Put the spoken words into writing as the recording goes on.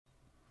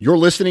You're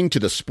listening to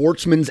the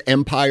Sportsman's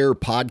Empire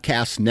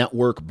Podcast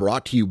Network,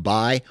 brought to you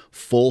by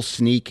Full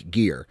Sneak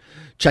Gear.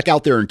 Check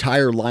out their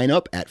entire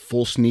lineup at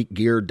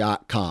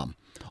fullsneakgear.com.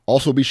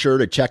 Also be sure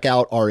to check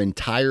out our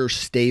entire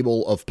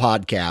stable of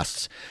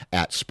podcasts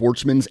at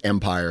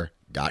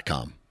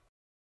sportsmansempire.com.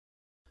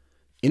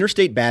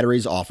 Interstate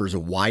Batteries offers a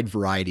wide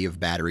variety of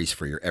batteries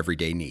for your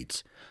everyday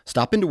needs.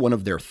 Stop into one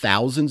of their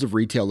thousands of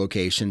retail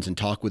locations and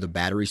talk with a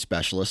battery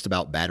specialist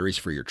about batteries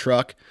for your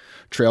truck,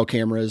 trail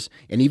cameras,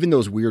 and even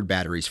those weird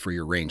batteries for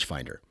your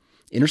rangefinder.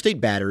 Interstate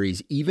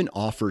Batteries even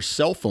offers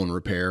cell phone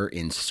repair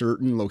in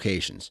certain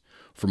locations.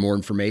 For more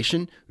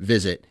information,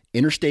 visit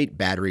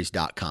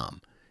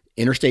interstatebatteries.com.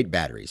 Interstate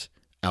Batteries,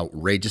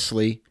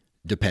 outrageously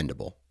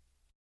dependable.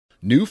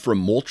 New from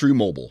Moultrie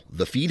Mobile,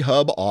 the Feed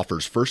Hub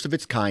offers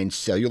first-of-its-kind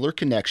cellular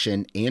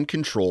connection and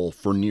control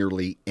for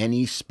nearly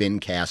any spin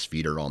cast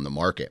feeder on the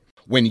market.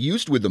 When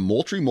used with the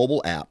Moultrie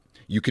Mobile app,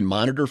 you can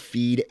monitor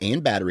feed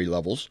and battery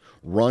levels,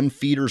 run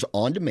feeders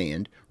on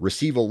demand,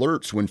 receive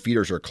alerts when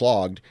feeders are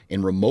clogged,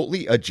 and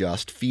remotely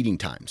adjust feeding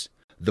times.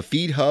 The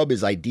Feed Hub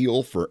is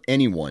ideal for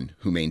anyone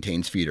who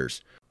maintains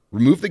feeders.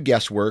 Remove the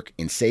guesswork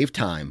and save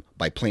time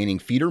by planning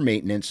feeder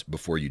maintenance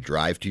before you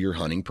drive to your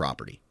hunting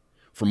property.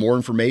 For more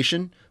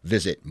information,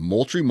 visit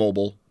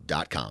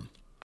moultriemobile.com.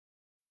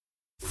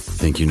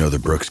 Think you know the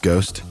Brooks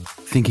Ghost?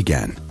 Think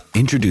again.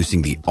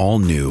 Introducing the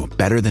all-new,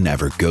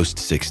 better-than-ever Ghost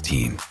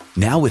 16.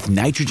 Now with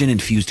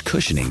nitrogen-infused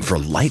cushioning for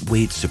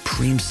lightweight,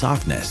 supreme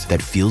softness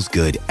that feels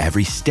good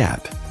every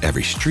step,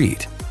 every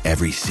street,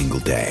 every single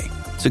day.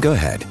 So go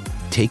ahead,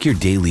 take your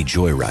daily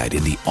joyride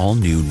in the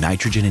all-new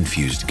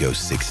nitrogen-infused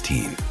Ghost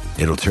 16.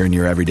 It'll turn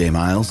your everyday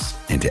miles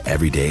into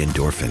everyday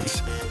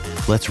endorphins.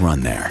 Let's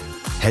run there.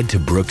 Head to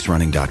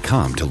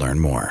brooksrunning.com to learn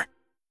more.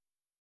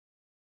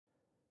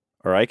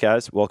 All right,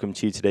 guys, welcome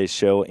to today's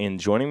show. And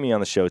joining me on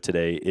the show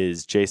today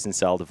is Jason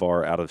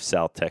Saldivar out of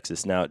South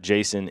Texas. Now,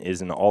 Jason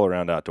is an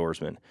all-around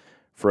outdoorsman,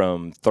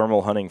 from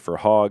thermal hunting for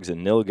hogs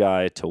and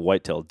nilgai to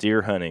whitetail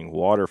deer hunting,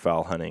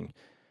 waterfowl hunting,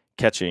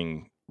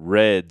 catching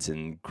reds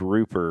and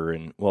grouper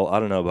and, well, I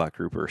don't know about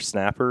grouper,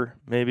 snapper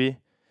maybe,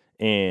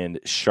 and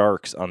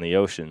sharks on the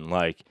ocean.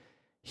 Like,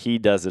 he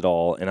does it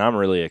all, and I'm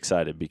really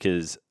excited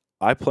because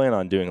I plan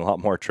on doing a lot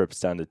more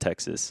trips down to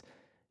Texas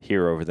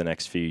here over the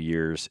next few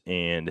years,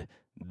 and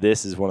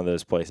this is one of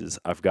those places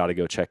I've got to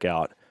go check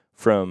out.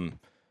 From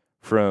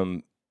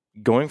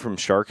going from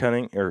shark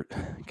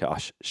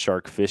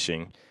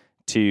fishing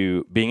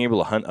to being able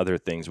to hunt other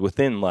things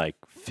within like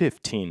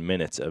 15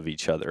 minutes of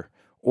each other.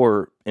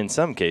 Or in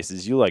some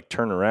cases, you like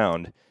turn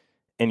around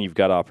and you've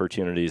got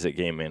opportunities at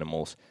game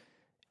animals.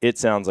 It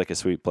sounds like a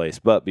sweet place.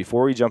 But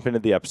before we jump into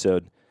the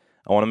episode,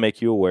 I want to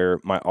make you aware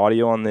my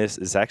audio on this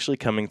is actually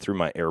coming through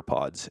my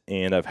AirPods.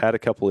 And I've had a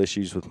couple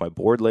issues with my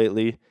board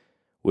lately,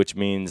 which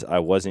means I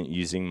wasn't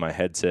using my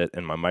headset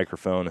and my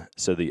microphone,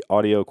 so the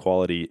audio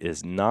quality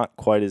is not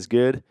quite as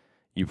good.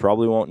 You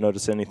probably won't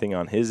notice anything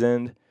on his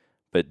end,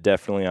 but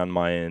definitely on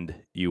my end,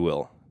 you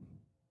will.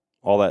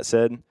 All that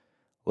said,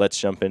 let's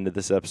jump into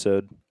this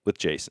episode with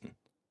Jason.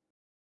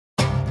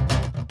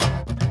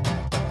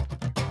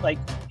 Like,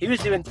 he was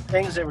doing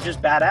things that were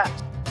just badass.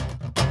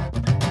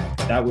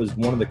 That was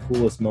one of the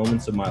coolest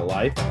moments of my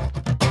life.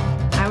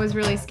 I was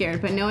really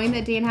scared, but knowing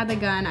that Dan had the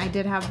gun, I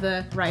did have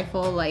the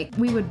rifle, like,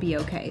 we would be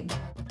okay.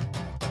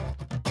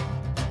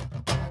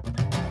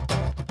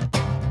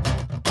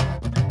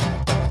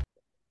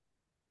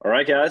 All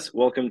right, guys,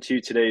 welcome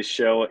to today's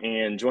show.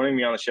 And joining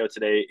me on the show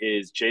today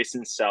is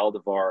Jason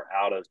Saldivar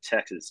out of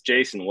Texas.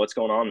 Jason, what's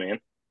going on, man?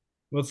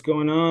 What's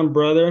going on,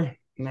 brother?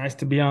 Nice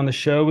to be on the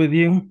show with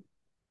you.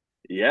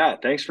 Yeah,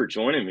 thanks for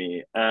joining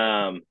me.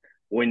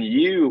 When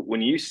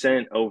you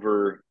sent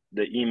over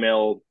the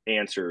email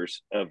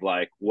answers of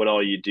like what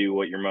all you do,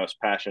 what you're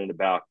most passionate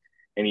about,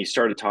 and you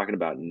started talking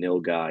about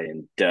nilgai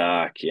and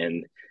duck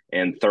and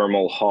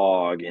thermal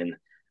hog, and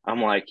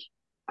I'm like,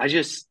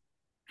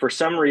 for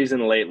some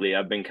reason lately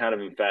I've been kind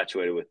of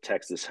infatuated with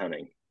Texas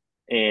hunting.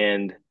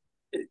 And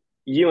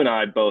you and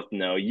I both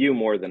know, you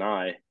more than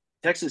I,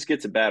 Texas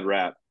gets a bad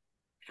rap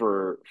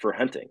for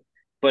hunting,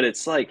 but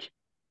it's like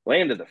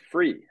land of the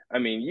free. I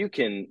mean, you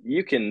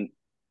can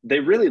they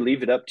really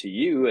leave it up to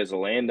you as a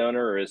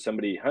landowner or as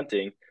somebody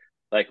hunting,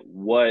 like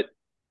what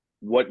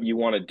you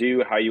want to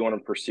do, how you want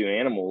to pursue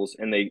animals,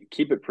 and they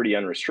keep it pretty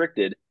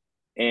unrestricted.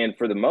 And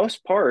for the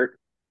most part,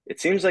 it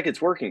seems like it's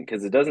working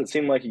because it doesn't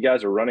seem like you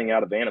guys are running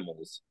out of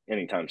animals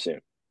anytime soon.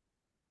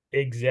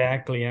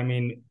 Exactly. I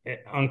mean,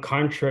 on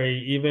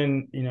contrary,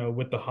 even,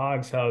 with the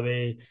hogs, how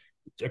a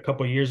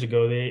couple of years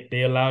ago,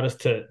 they allowed us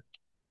to,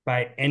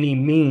 by any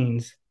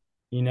means,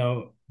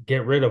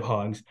 get rid of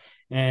hogs.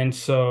 And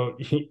so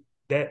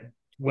that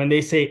when they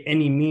say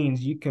any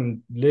means, you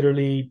can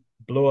literally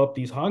blow up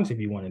these hogs if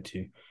you wanted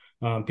to.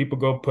 People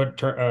go put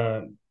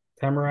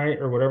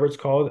tamarite or whatever it's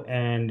called,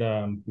 and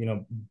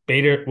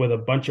bait it with a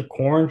bunch of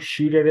corn,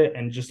 shoot at it,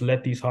 and just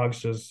let these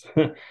hogs just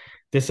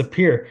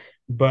disappear.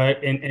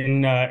 But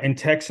in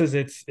Texas,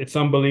 it's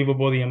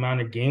unbelievable the amount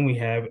of game we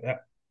have.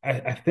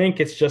 I think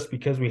it's just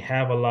because we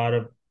have a lot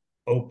of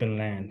open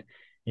land,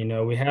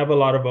 We have a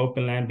lot of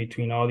open land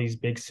between all these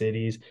big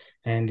cities,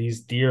 and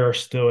these deer are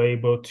still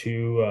able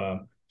to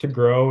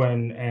grow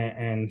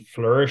and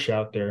flourish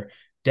out there.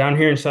 Down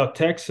here in South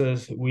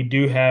Texas, we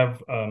do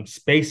have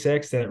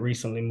SpaceX that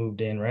recently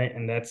moved in, right?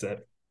 And that's at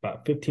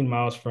about 15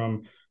 miles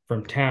from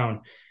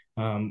town.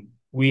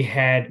 We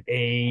had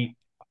a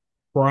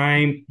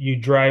prime. You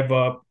drive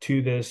up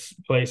to this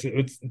place.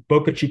 It's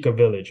Boca Chica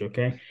Village.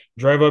 Okay,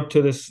 drive up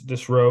to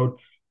this road,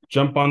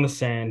 jump on the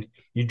sand.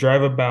 You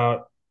drive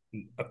about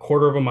a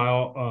quarter of a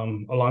mile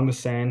along the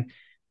sand.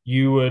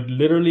 You would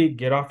literally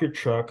get off your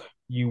truck.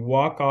 You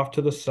walk off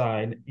to the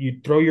side.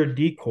 You throw your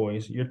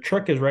decoys. Your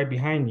truck is right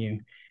behind you.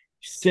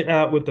 Sit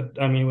out with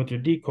your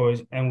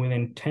decoys, and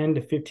within 10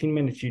 to 15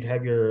 minutes, you'd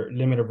have your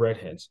limit of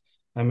redheads.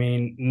 I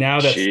mean, now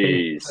that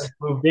space has Jeez.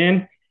 moved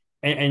in,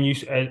 and you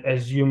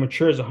as you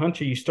mature as a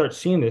hunter, you start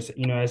seeing this.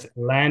 As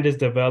land is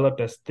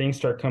developed, as things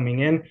start coming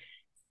in.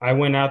 I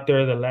went out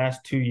there the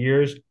last 2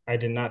 years. I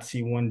did not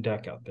see one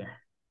duck out there.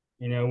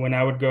 When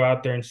I would go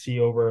out there and see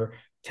over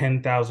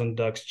 10,000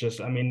 ducks,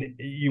 when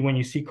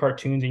you see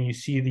cartoons and you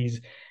see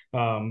these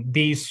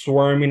bees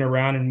swarming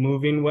around and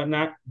moving,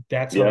 whatnot,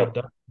 that's how the Yeah.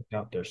 ducks look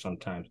out there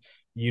sometimes.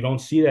 You don't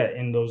see that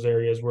in those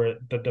areas where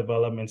the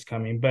development's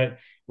coming. But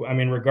I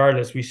mean,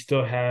 regardless, we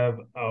still have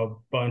a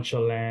bunch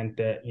of land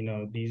that,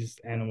 these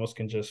animals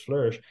can just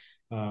flourish.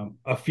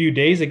 A few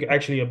days ago,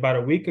 actually about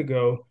a week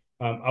ago,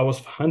 I was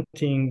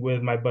hunting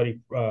with my buddy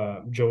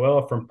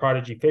Joel from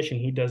Prodigy Fishing.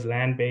 He does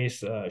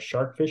land-based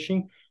shark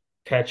fishing,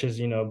 catches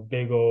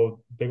big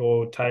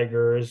old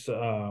tigers,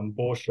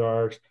 bull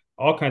sharks,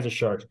 all kinds of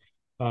sharks.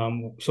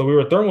 So we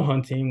were thermal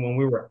hunting. When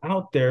we were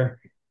out there,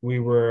 we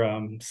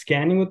were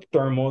scanning with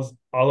thermals.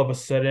 All of a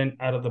sudden,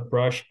 out of the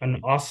brush,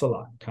 an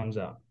ocelot comes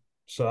out.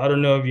 So I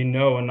don't know if you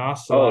know, an Oh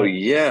ocelot,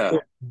 yeah.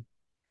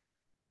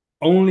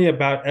 only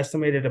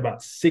estimated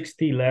about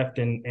 60 left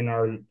in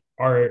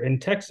our in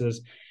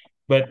Texas,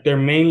 but they're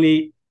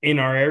mainly in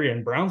our area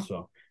in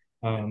Brownsville.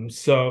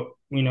 So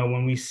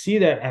when we see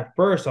that at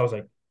first, I was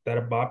like, "That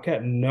a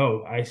bobcat?"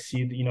 No, I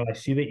see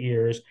the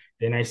ears,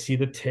 then I see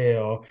the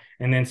tail,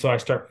 and then so I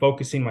start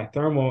focusing my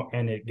thermal,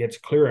 and it gets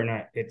clearer,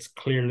 and it's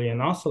clearly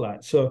an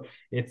ocelot. So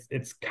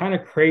it's kind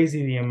of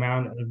crazy the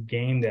amount of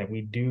game that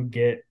we do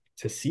get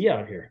to see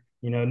out here.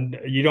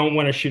 You don't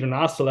want to shoot an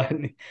ocelot,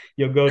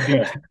 you'll go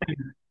do time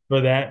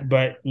for that,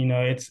 but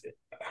it's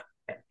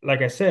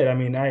like I said. I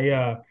mean,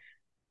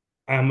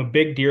 I'm a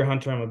big deer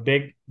hunter. I'm a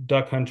big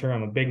duck hunter.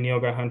 I'm a big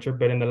nilgai hunter.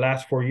 But in the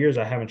last 4 years,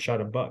 I haven't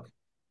shot a buck.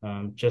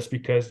 Just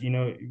because,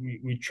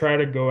 we try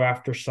to go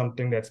after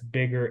something that's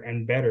bigger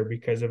and better,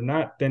 because if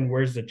not, then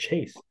where's the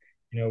chase?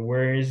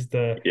 Where is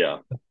the Yeah.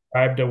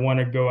 drive to want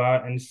to go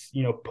out and,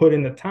 put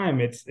in the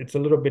time? It's a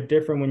little bit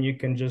different when you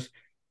can just,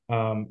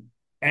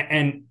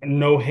 and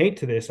no hate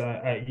to this.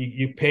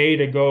 You pay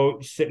to go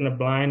sit in a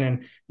blind,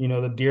 and,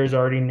 the deer's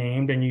already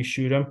named, and you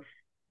shoot them.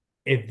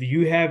 If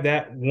you have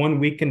that one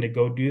weekend to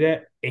go do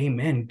that,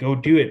 amen, go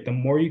do it. The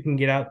more you can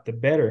get out, the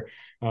better.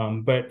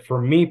 But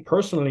for me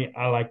personally,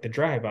 I like the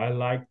drive. I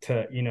like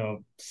to,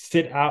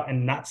 sit out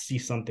and not see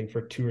something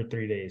for 2 or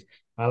 3 days.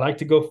 I like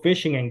to go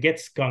fishing and get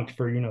skunked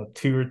for,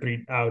 2 or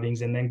 3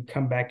 outings, and then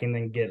come back and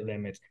then get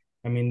limits.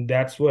 I mean,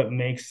 that's what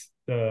makes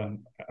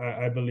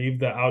I believe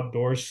the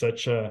outdoors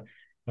such a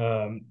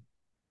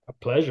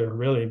pleasure,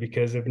 really,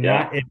 because if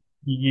Yeah. not,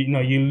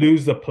 you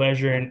lose the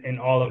pleasure in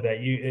all of that.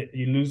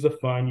 You lose the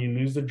fun, you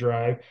lose the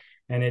drive,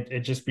 and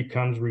it just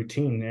becomes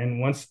routine. And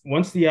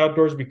once the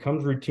outdoors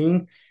becomes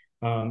routine,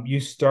 you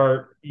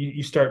start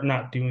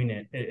not doing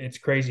it. It's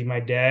crazy. My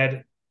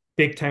dad,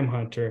 big time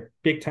hunter,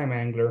 big time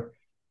angler,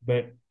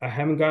 but I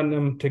haven't gotten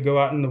him to go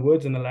out in the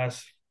woods in the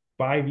last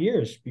 5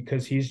 years,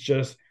 because he's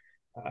just,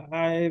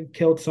 I've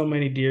killed so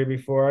many deer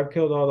before. I've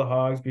killed all the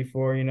hogs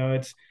before.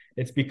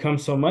 It's become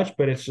so much,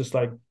 but it's just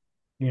like,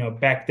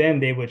 back then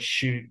they would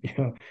shoot,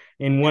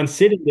 in one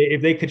sitting.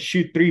 If they could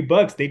shoot 3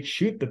 bucks, they'd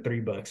shoot the 3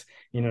 bucks.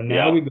 Now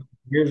Yeah. we go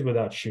years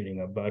without shooting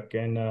a buck.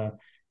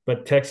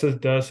 But Texas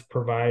does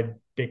provide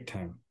big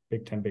time,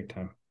 big time, big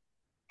time.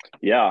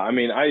 Yeah. I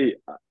mean,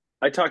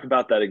 I talk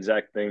about that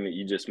exact thing that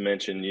you just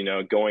mentioned,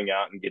 going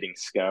out and getting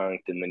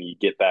skunked, and then you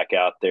get back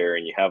out there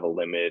and you have a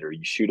limit or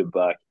you shoot a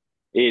buck.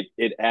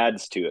 It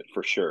adds to it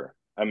for sure.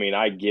 I mean,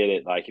 I get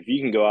it. Like, if you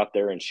can go out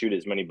there and shoot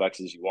as many bucks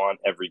as you want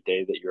every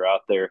day that you're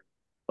out there,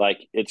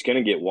 like, it's going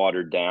to get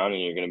watered down,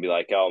 and you're going to be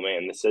like, oh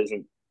man,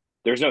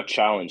 there's no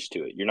challenge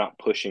to it. You're not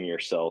pushing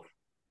yourself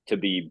to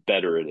be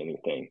better at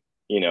anything.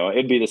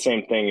 It'd be the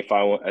same thing if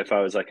I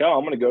was like, oh,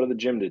 I'm going to go to the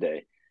gym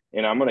today,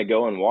 and I'm going to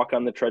go and walk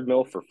on the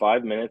treadmill for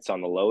 5 minutes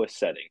on the lowest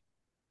setting.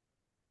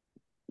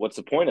 What's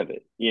the point of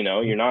it?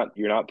 You're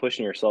not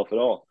pushing yourself at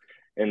all.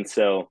 And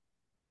so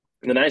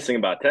the nice thing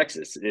about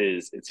Texas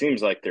is it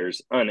seems like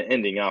there's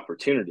unending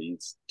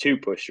opportunities to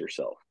push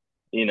yourself.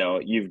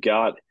 You've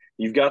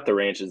got the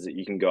ranches that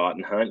you can go out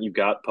and hunt. You've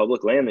got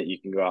public land that you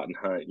can go out and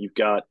hunt. You've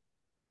got,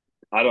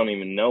 I don't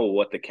even know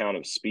what the count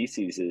of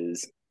species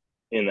is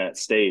in that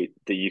state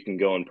that you can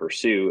go and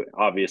pursue.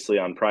 Obviously,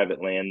 on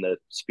private land, the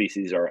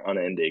species are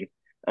unending.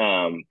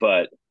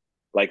 But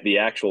like the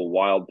actual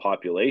wild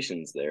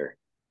populations there,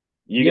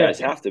 you Yeah, guys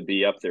have to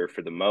be up there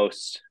for the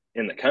most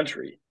in the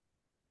country.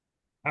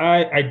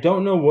 I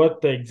don't know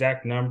what the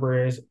exact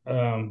number is,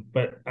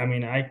 but I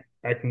mean I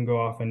can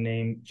go off and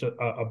name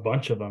a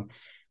bunch of them.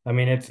 I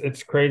mean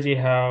it's crazy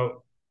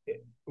how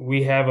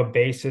we have a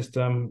bay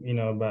system,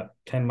 about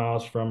 10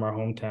 miles from our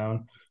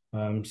hometown.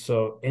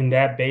 So in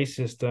that bay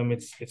system,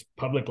 it's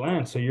public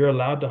land, so you're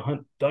allowed to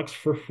hunt ducks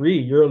for free.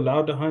 You're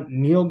allowed to hunt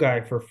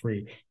nilgai for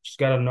free. Just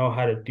got to know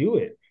how to do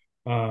it.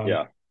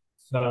 Yeah.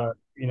 So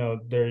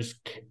there's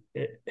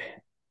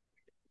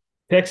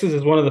Texas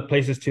is one of the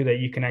places too that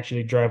you can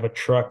actually drive a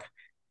truck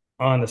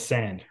on the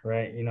sand,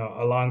 right?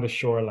 Along the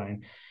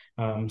shoreline.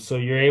 So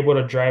you're able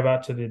to drive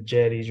out to the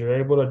jetties. You're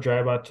able to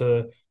drive out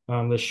to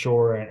the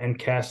shore and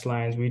cast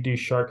lines. We do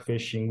shark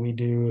fishing. We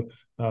do,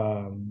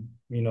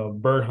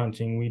 bird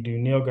hunting. We do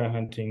nilgai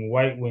hunting,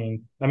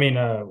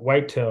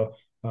 whitetail,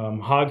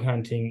 hog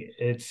hunting.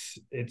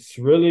 It's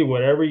really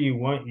whatever you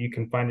want. You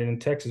can find it in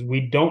Texas.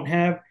 We don't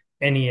have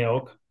any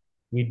elk.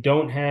 We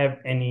don't have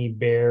any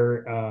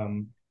bear.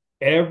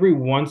 Every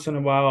once in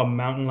a while, a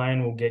mountain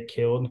lion will get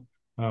killed,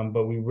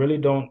 but we really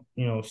don't,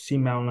 see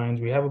mountain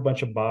lions. We have a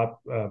bunch of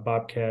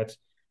bobcats,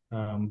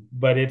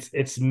 but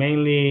it's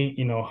mainly,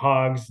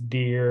 hogs,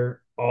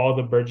 deer, all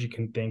the birds you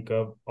can think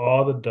of,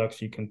 all the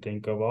ducks you can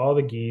think of, all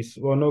the geese.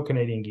 Well, no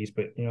Canadian geese,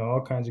 but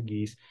all kinds of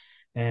geese,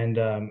 and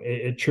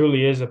it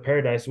truly is a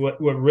paradise. What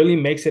really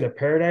makes it a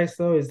paradise,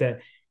 though, is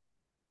that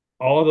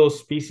all those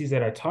species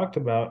that I talked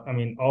about, I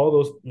mean, all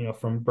those,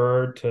 from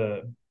bird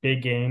to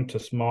big game to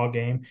small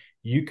game,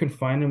 you can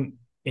find them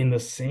in the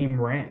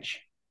same ranch.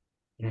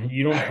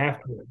 You don't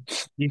have to.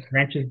 These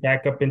ranches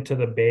back up into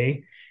the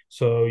bay,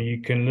 so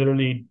you can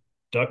literally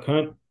duck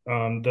hunt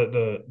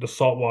the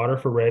salt water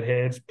for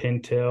redheads,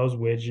 pintails,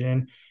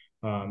 widgeon.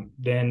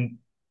 Then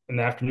in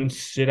the afternoon,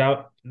 sit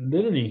out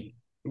literally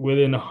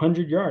within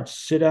 100 yards,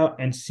 sit out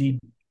and see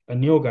a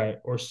nilgai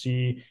or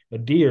see a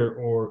deer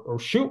or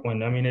shoot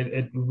one. I mean,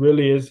 it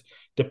really is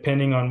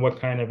depending on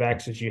what kind of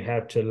access you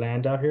have to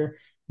land out here,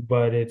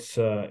 but it's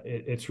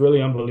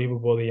really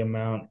unbelievable the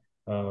amount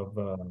of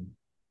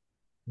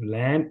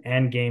land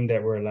and game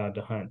that we're allowed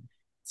to hunt.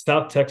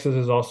 South Texas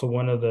is also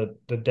one of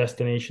the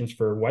destinations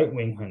for white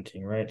wing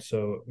hunting, right?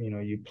 So,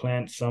 you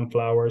plant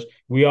sunflowers.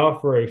 We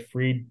offer a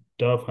free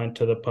dove hunt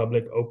to the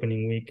public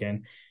opening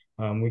weekend.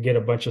 We get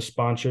a bunch of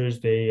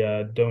sponsors.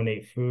 They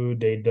donate food,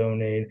 they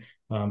donate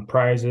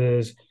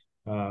prizes.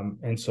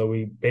 And so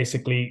we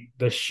basically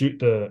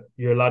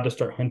you're allowed to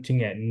start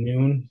hunting at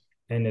noon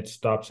and it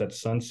stops at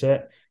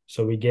sunset.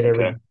 So we get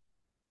Okay.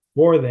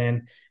 before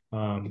then.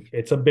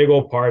 It's a big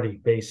old party,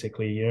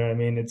 basically. You know what I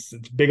mean? It's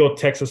big old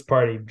Texas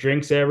party.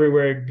 Drinks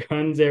everywhere,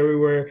 guns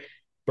everywhere,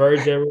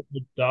 birds everywhere,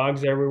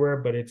 dogs everywhere.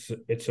 But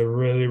it's a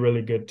really,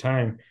 really good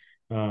time.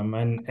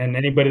 And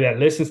anybody that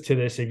listens to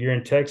this, if you're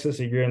in Texas,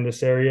 if you're in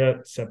this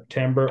area,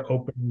 September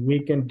open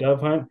weekend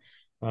dove hunt,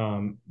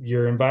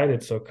 you're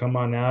invited. So come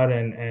on out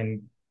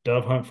and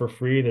dove hunt for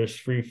free. There's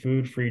free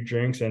food, free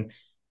drinks. And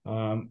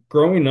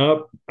growing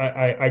up,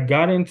 I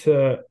got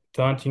into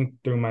hunting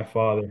through my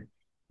father.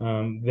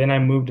 Then I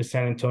moved to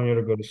San Antonio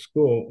to go to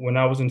school. When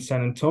I was in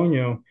San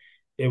Antonio,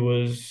 it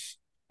was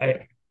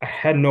I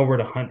had nowhere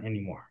to hunt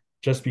anymore,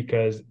 just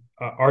because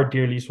our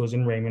deer lease was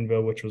in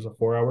Raymondville, which was a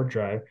 4-hour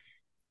drive.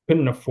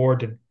 Couldn't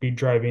afford to be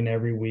driving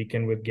every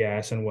weekend with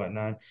gas and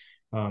whatnot.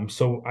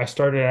 So I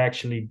started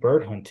actually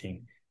bird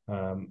hunting.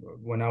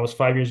 When I was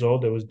 5 years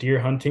old, it was deer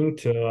hunting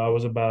till I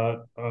was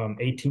about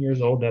 18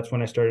 years old. That's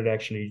when I started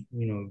actually,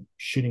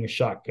 shooting a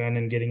shotgun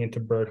and getting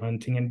into bird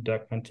hunting and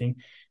duck hunting.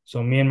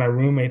 So me and my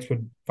roommates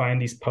would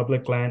find these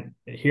public land.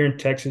 Here in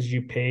Texas,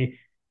 you pay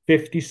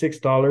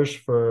 $56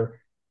 for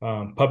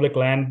public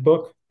land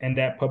book, and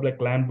that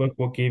public land book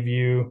will give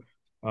you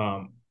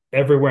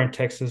everywhere in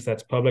Texas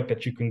that's public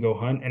that you can go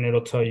hunt, and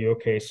it'll tell you,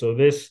 okay, so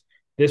this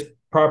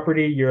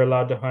property you're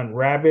allowed to hunt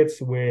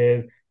rabbits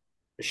with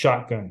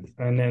shotguns,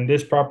 and then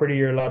this property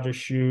you're allowed to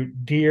shoot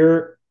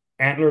deer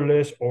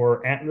antlerless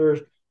or antlers,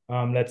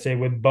 let's say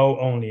with bow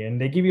only, and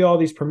they give you all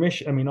these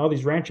permission. I mean, all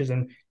these ranches,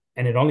 and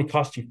it only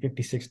costs you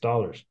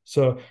 $56.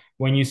 So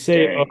when you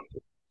say, oh,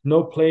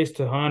 no place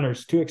to hunt or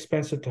it's too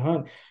expensive to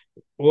hunt,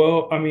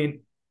 well, I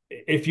mean,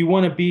 if you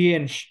want to be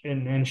and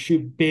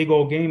shoot big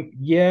old game,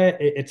 yeah,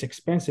 it's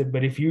expensive.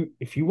 But if you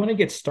want to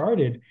get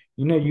started,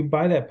 you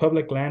buy that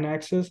public land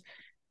access,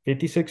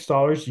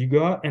 $56. You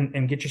go out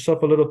and get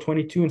yourself a little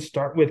 22 and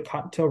start with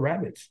cottontail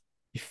rabbits.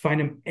 You find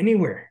them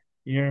anywhere.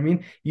 You know what I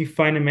mean? You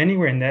find them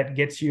anywhere, and that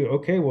gets you,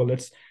 okay, well,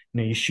 let's,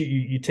 you shoot,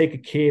 you take a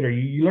kid, or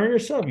you learn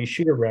yourself. You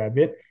shoot a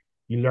rabbit,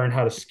 you learn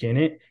how to skin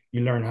it,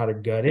 you learn how to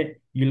gut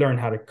it, you learn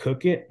how to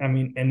cook it. I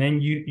mean, and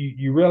then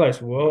you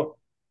realize, well,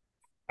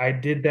 I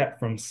did that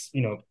from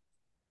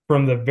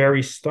the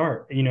very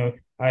start.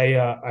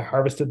 I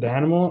harvested the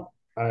animal,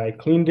 I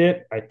cleaned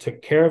it, I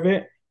took care of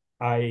it.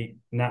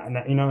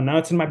 Now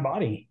it's in my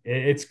body.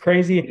 It's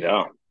crazy.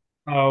 Yeah.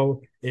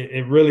 How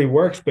it really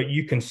works, but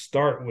you can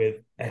start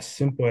with as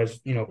simple as,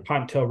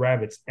 cottontail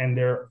rabbits, and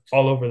they're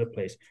all over the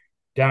place.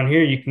 Down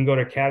here, you can go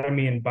to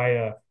Academy and buy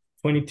a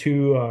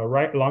 22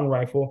 long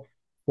rifle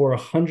for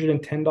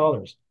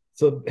 $110.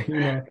 So,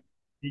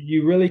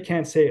 you really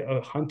can't say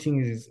hunting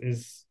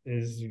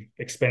is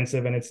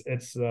expensive and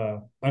it's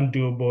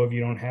undoable if you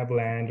don't have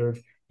land or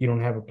you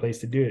don't have a place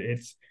to do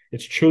it.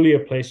 It's truly a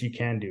place you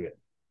can do it.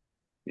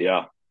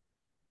 Yeah.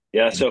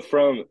 Yeah. So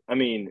from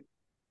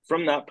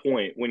that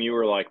point when you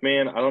were like,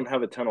 man, I don't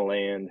have a ton of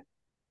land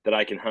that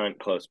I can hunt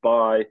close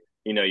by,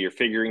 you're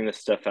figuring this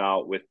stuff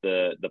out with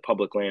the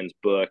public lands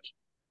book.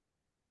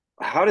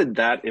 How did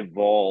that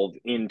evolve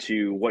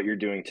into what you're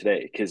doing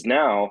today? Because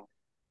now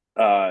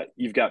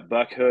you've got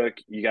buck hook,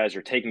 you guys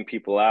are taking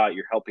people out,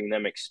 you're helping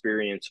them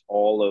experience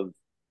all of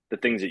the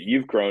things that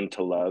you've grown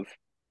to love.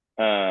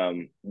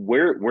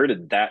 Where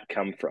did that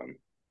come from?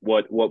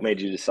 What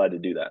made you decide to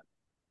do that?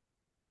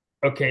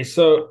 Okay,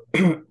 so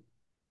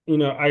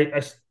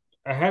I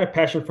had a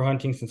passion for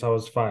hunting since I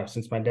was 5,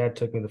 since my dad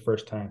took me the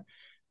first time.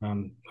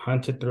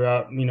 Hunted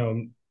throughout,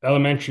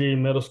 elementary,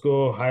 middle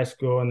school, high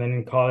school, and then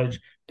in college,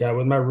 got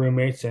with my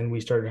roommates and we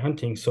started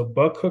hunting. So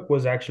Buck Hook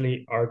was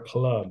actually our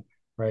club,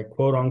 right?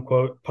 Quote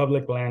unquote,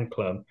 public land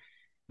club.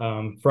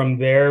 From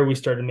there, we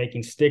started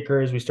making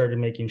stickers, we started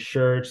making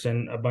shirts,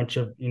 and a bunch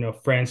of,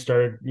 friends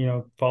started,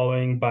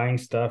 following, buying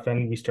stuff,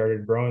 and we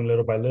started growing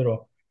little by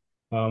little.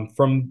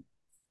 From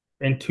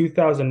In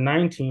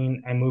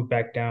 2019, I moved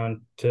back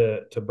down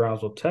to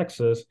Brownsville,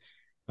 Texas.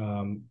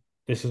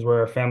 This is where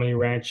our family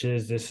ranch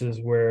is. This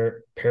is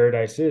where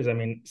paradise is. I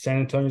mean, San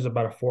Antonio is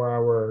about a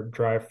 4-hour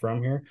drive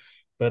from here.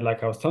 But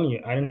like I was telling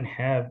you, I didn't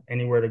have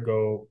anywhere to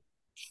go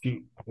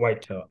shoot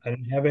whitetail. I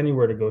didn't have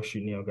anywhere to go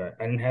shoot nilgai.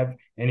 I didn't have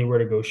anywhere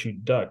to go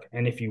shoot duck.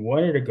 And if you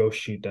wanted to go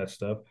shoot that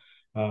stuff,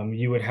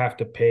 you would have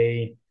to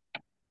pay,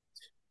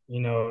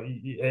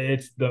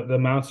 it's the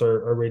amounts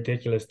are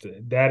ridiculous.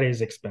 That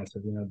is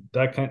expensive.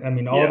 That kind. I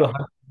mean, all the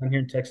hunting here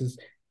in Texas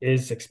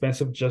is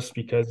expensive just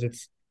because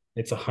it's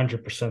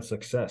 100%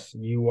 success.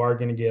 You are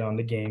going to get on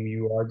the game.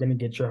 You are going to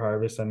get your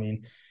harvest. I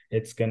mean,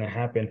 it's going to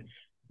happen.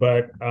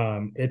 But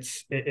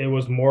it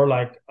was more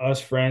like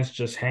us friends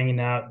just hanging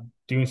out,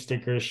 doing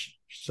stickers,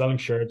 selling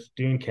shirts,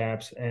 doing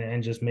caps,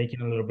 and just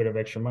making a little bit of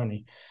extra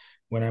money.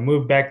 When I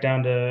moved back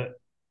down to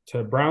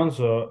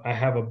Brownsville, I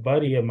have a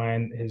buddy of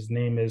mine. His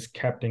name is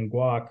Captain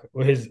Guac.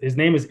 Well, his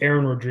name is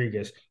Aaron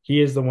Rodriguez.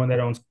 He is the one that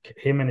owns,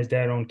 him and his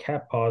dad own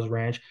Cat Paws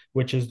Ranch,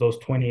 which is those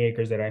 20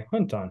 acres that I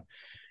hunt on.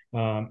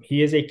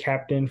 He is a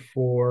captain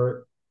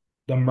for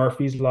the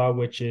Murphy's Law,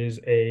 which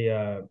is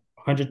a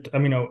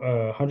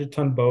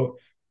 100-ton boat,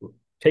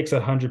 takes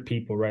 100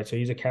 people, right? So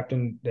he's a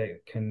captain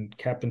that can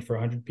captain for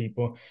 100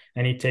 people,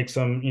 and he takes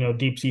some,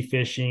 deep sea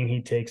fishing.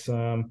 He takes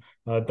some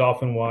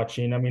dolphin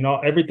watching. I mean,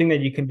 everything that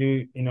you can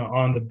do,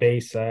 on the bay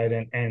side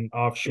and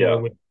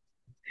offshore with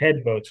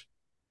head boats.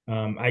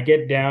 I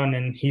get down,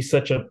 and he's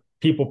such a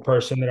people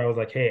person that I was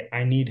like, hey,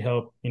 I need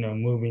help,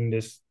 moving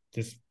this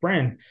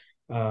brand.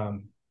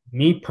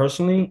 Me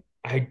personally,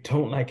 I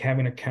don't like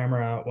having a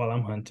camera out while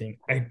I'm hunting.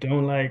 I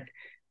don't like,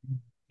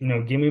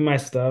 give me my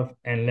stuff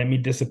and let me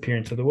disappear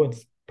into the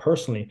woods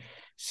personally.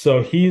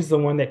 So he's the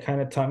one that kind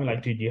of taught me,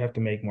 like, dude, you have to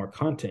make more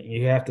content.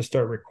 You have to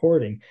start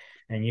recording,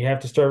 and you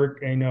have to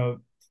start,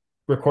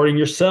 recording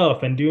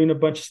yourself and doing a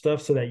bunch of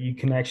stuff so that you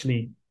can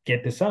actually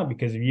get this out.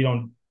 Because if you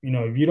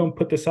don't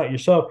put this out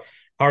yourself,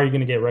 how are you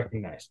going to get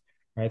recognized?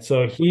 Right.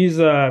 So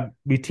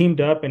we teamed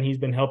up, and he's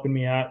been helping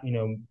me out,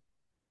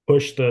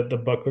 push the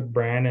Buckhook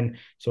brand. And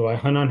so I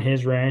hunt on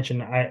his ranch,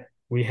 and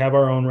we have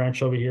our own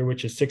ranch over here,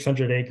 which is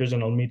 600 acres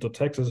in Olmito,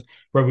 Texas,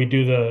 where we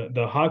do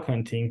the hog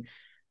hunting.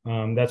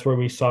 That's where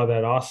we saw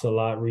that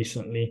ocelot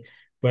recently.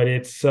 But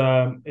it's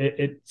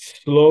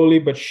slowly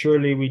but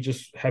surely, we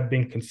just have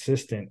been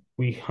consistent.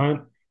 We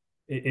hunt.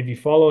 If you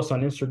follow us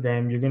on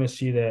Instagram, you're going to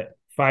see that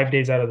 5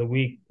 days out of the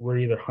week, we're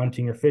either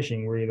hunting or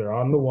fishing. We're either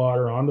on the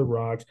water, on the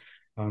rocks,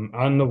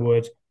 out in the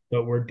woods,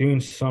 but we're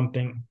doing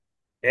something.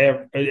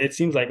 It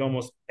seems like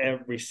almost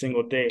every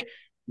single day.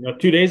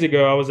 2 days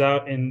ago, I was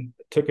out and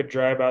took a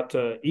drive out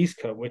to East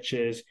Cup, which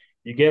is,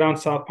 you get on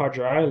South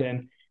Padre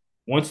Island.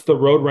 Once the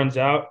road runs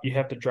out, you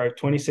have to drive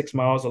 26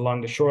 miles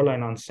along the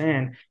shoreline on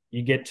sand.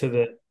 You get to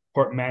the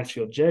Port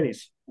Mansfield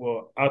jetties.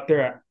 Well, out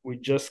there, we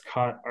just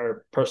caught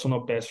our personal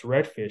best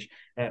redfish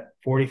at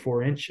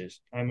 44 inches.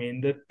 I mean,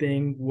 the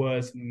thing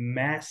was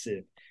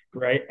massive,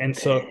 right? And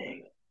so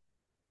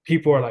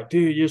people are like,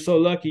 dude, you're so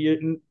lucky.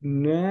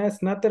 Nah,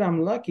 it's not that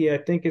I'm lucky. I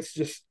think it's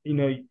just,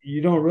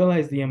 you don't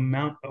realize the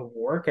amount of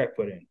work I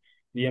put in,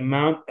 the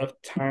amount of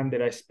time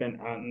that I spent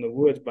out in the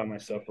woods by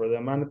myself, or the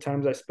amount of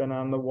times I spent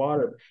on the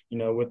water,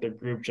 with the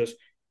group, just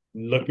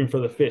looking for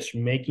the fish,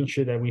 making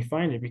sure that we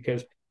find it.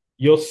 Because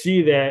you'll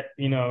see that,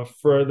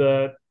 for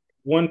the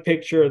one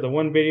picture, the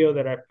one video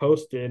that I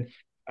posted,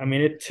 I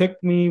mean, it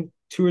took me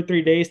 2 or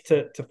 3 days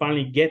to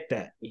finally get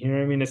that. You know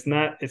what I mean? It's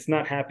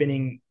not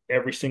happening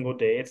every single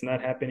day. It's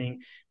not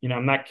happening.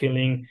 I'm not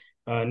killing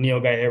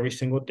nilgai every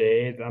single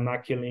day. I'm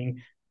not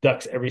killing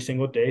ducks every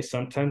single day.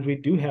 Sometimes we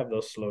do have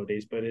those slow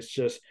days, but it's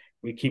just,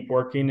 we keep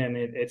working, and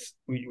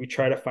we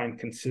try to find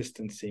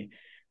consistency.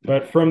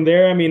 But from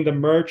there, I mean, the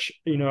merch,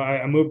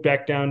 I moved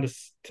back down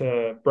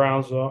to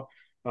Brownsville,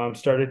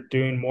 started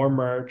doing more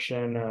merch,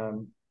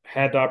 and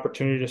had the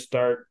opportunity to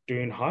start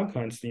doing hog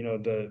hunts,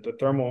 the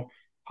thermal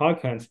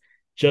hog hunts,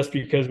 just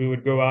because we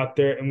would go out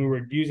there and we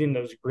were using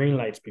those green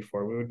lights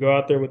before. We would go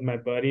out there with my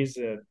buddies,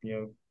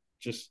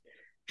 just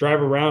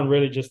drive around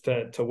really just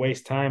to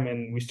waste time.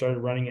 And we started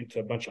running into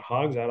a bunch of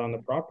hogs out on the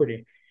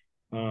property.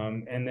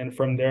 And then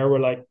from there, we're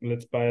like,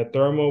 let's buy a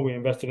thermal. We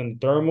invested in the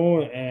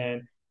thermal.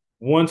 And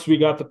once we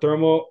got the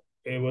thermal,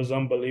 it was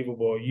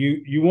unbelievable.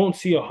 You won't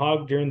see a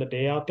hog during the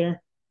day out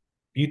there.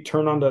 You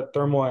turn on the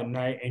thermal at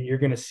night and you're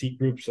going to see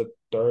groups of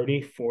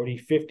 30, 40,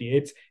 50.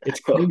 It's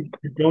crazy.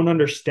 You don't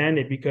understand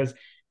it because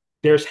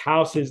there's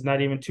houses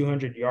not even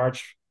 200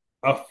 yards,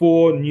 a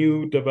full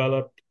new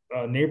developed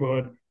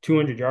neighborhood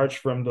 200 yards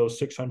from those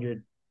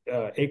 600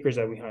 acres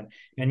that we hunt.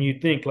 And you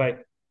think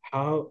like,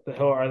 how the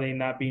hell are they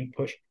not being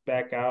pushed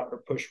back out or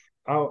pushed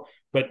out?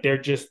 But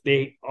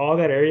all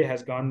that area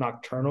has gone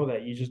nocturnal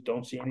that you just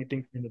don't see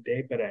anything in the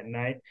day, but at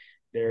night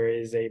there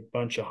is a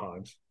bunch of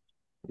hogs.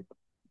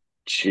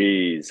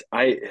 Jeez,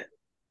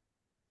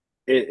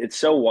 it's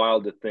so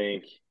wild to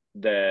think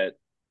that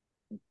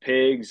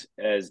pigs,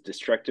 as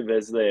destructive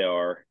as they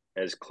are,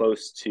 as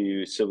close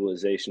to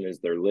civilization as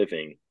they're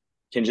living,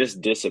 can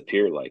just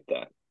disappear like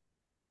that.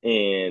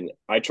 And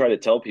I try to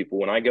tell people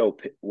when I go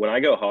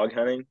hog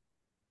hunting,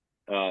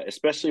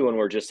 especially when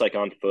we're just like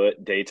on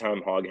foot,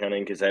 daytime hog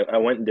hunting, because I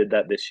went and did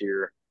that this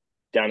year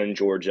down in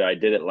Georgia. I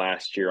did it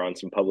last year on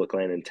some public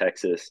land in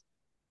Texas.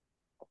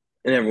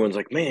 And everyone's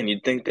like, man,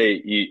 you'd think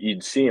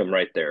you'd see them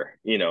right there.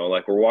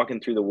 Like we're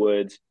walking through the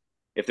woods.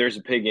 If there's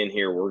a pig in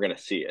here, we're going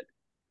to see it.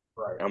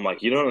 Right. I'm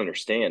like, you don't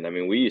understand. I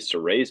mean, we used to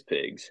raise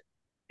pigs,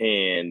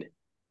 and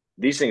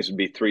these things would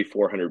be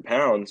 300-400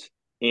 pounds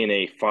in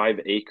a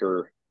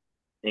 5-acre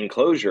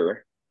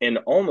enclosure, and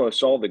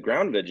almost all the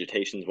ground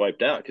vegetation's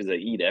wiped out because they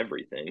eat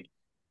everything.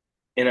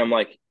 And I'm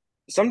like,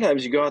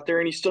 sometimes you go out there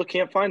and you still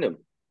can't find them,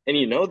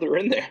 and they're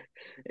in there.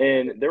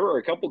 And there were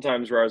a couple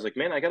times where I was like,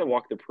 man, I got to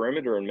walk the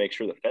perimeter and make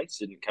sure the fence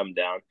didn't come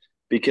down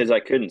because I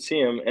couldn't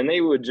see them. And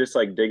they would just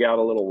like dig out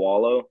a little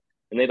wallow,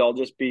 and they'd all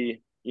just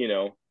be,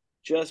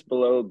 just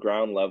below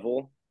ground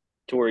level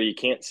to where you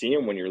can't see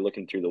them when you're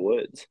looking through the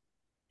woods.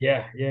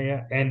 Yeah.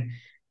 And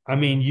I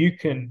mean, you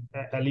can,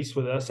 at least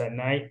with us at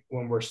night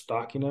when we're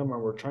stalking them or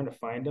we're trying to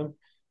find them,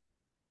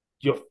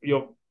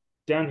 you'll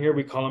down here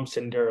we call them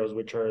senderos,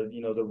 which are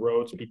the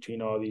roads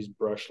between all these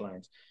brush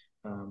lines.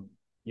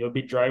 You'll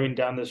be driving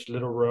down this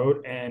little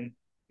road and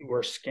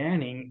we're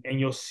scanning, and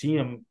you'll see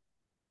them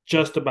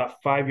just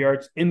about 5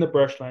 yards in the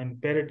brush line,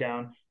 bedded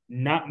down,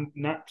 not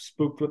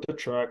spooked with the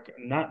truck,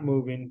 not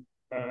moving.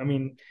 I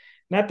mean,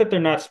 not that they're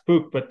not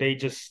spooked, but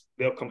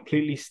they'll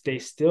completely stay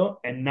still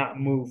and not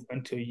move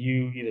until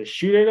you either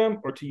shoot at them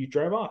or till you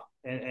drive off.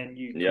 And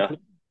you, Yeah.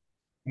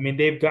 I mean,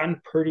 they've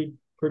gotten pretty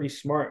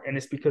smart, and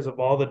it's because of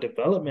all the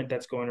development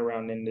that's going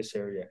around in this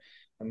area.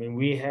 I mean,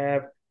 we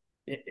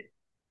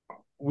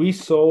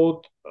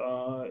sold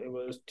it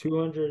was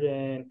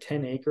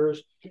 210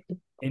 acres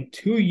in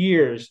 2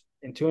 years.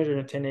 In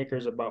 210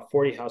 acres, about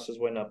 40 houses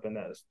went up in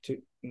those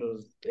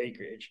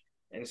acreage,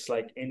 and it's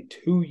like in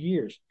 2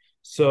 years.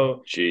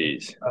 So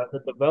Jeez.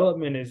 the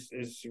development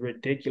is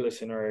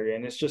ridiculous in our area,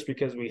 and it's just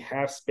because we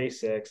have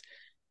SpaceX.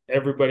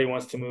 Everybody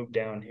wants to move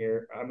down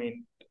here. I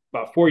mean,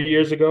 about 4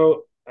 years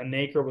ago, an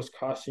acre was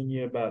costing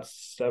you about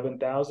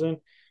 7,000.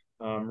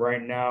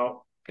 Right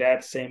now,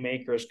 that same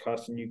acre is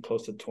costing you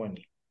close to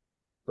 20.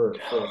 For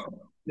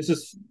this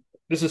is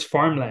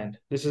farmland.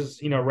 This is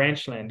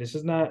ranch land. This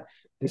is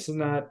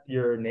not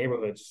your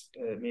neighborhoods.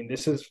 I mean,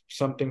 this is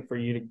something for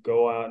you to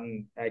go out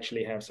and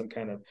actually have some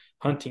kind of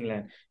hunting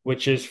land,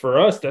 which is for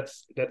us,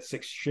 that's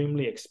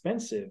extremely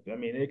expensive. I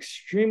mean,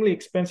 extremely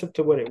expensive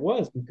to what it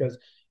was, because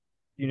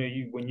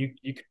when you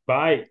could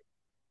buy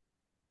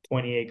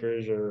 20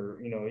 acres or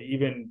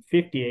even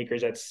 50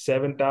 acres at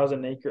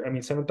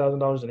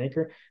 $7,000 an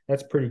acre.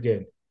 That's pretty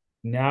good.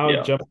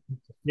 Now jumping to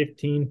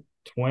 15,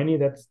 20,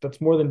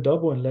 that's more than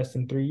double in less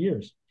than 3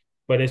 years.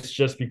 But it's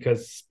just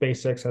because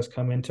SpaceX has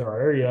come into our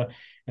area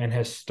and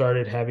has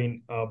started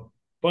having a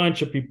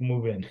bunch of people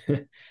move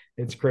in.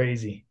 It's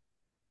crazy.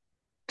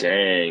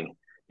 Dang.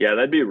 Yeah,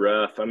 that'd be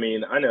rough. I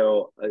mean, I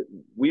know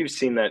we've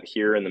seen that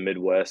here in the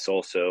Midwest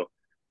also.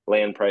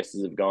 Land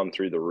prices have gone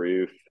through the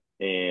roof,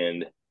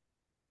 and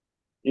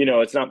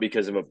it's not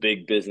because of a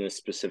big business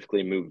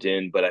specifically moved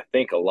in, but I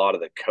think a lot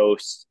of the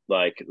coasts,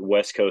 like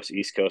West Coast,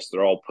 East Coast,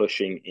 they're all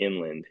pushing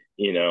inland,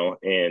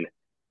 and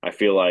I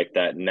feel like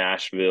that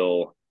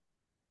Nashville,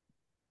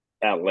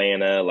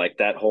 Atlanta, like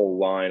that whole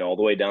line all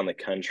the way down the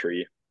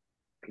country,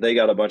 they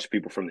got a bunch of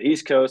people from the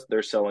East Coast.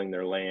 They're selling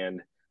their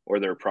land or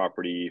their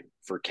property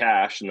for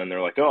cash. And then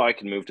they're like, oh, I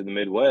can move to the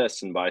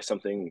Midwest and buy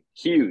something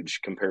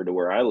huge compared to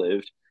where I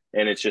lived.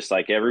 And it's just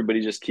like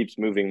everybody just keeps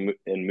moving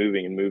and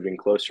moving and moving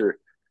closer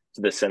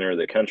to the center of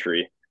the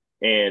country.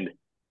 And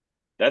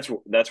that's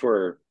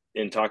where,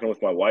 in talking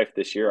with my wife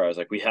this year, I was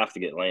like, we have to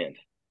get land.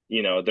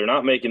 They're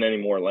not making any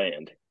more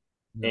land.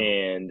 No.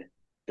 And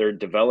they're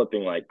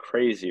developing like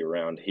crazy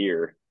around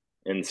here.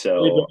 And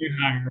so,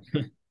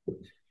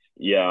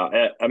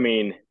 yeah, I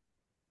mean,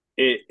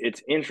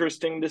 it's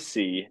interesting to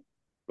see,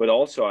 But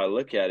also I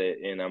look at it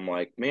and I'm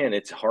like, man,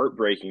 it's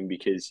heartbreaking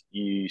because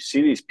you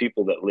see these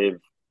people that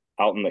live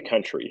out in the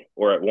country,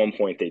 or at one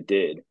point they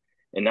did,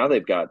 and now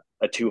they've got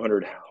a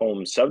 200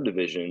 home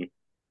subdivision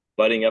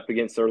butting up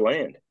against their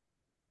land.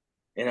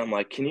 And I'm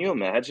like, can you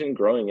imagine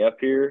growing up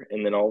here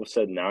and then all of a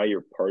sudden now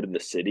you're part of the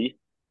city?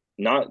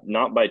 Not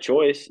by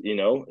choice,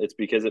 it's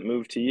because it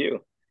moved to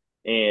you.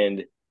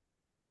 And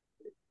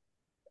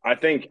I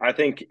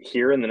think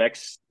here in the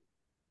next,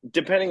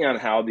 depending on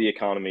how the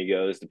economy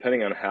goes,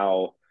 depending on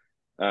how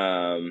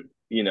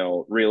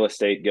real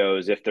estate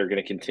goes, if they're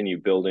going to continue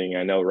building.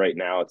 I know right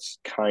now it's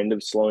kind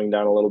of slowing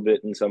down a little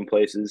bit in some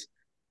places,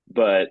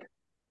 but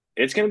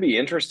it's going to be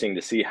interesting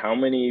to see how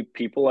many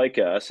people like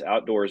us,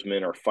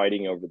 outdoorsmen, are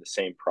fighting over the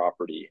same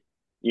property,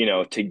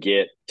 to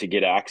get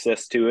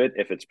access to it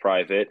if it's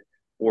private,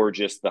 or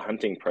just the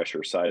hunting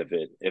pressure side of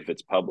it if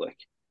it's public.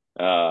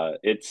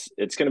 It's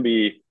going to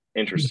be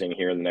interesting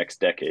here in the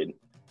next decade.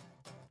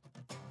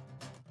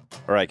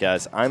 All right,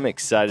 guys, I'm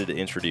excited to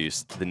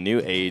introduce the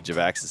new age of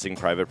accessing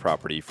private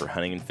property for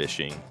hunting and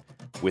fishing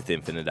with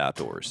Infinite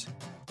Outdoors.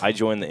 I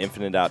joined the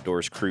Infinite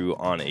Outdoors crew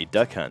on a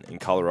duck hunt in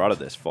Colorado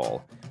this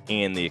fall,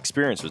 and the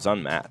experience was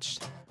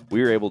unmatched.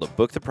 We were able to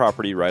book the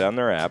property right on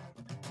their app,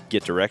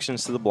 get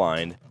directions to the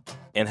blind,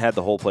 and had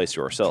the whole place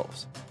to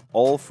ourselves,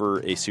 all for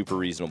a super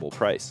reasonable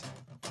price.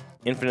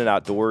 Infinite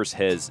Outdoors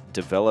has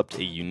developed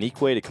a unique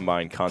way to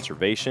combine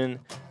conservation,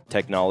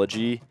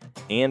 technology,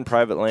 and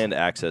private land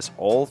access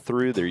all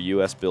through their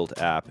US-built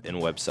app and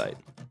website.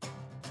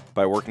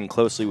 By working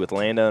closely with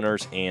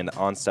landowners and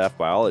on-staff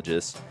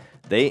biologists,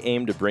 they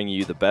aim to bring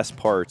you the best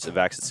parts of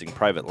accessing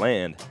private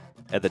land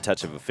at the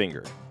touch of a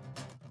finger.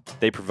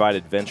 They provide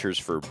adventures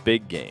for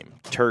big game,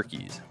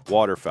 turkeys,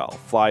 waterfowl,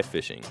 fly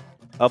fishing,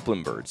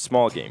 upland birds,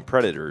 small game,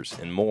 predators,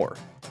 and more.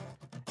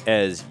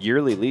 As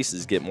yearly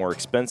leases get more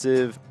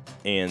expensive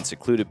and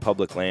secluded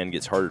public land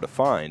gets harder to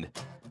find,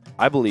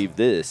 I believe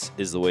this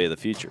is the way of the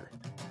future.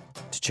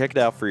 To check it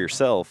out for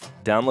yourself,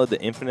 download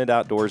the Infinite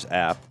Outdoors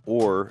app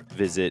or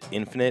visit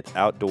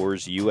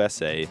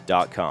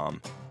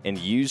infiniteoutdoorsusa.com and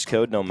use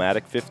code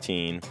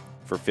Nomadic15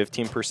 for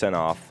 15%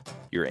 off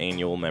your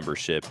annual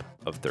membership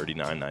of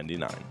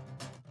 $39.99.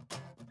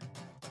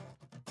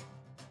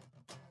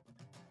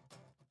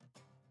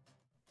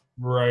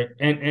 Right.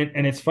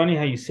 And it's funny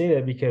how you say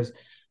that, because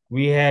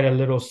we had a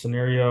little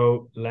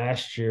scenario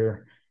last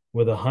year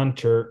with a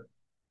hunter.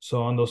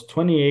 So on those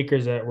 20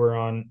 acres that we're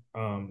on,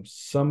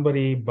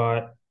 somebody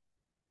bought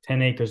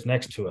 10 acres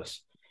next to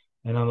us.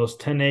 And on those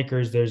 10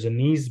 acres, there's an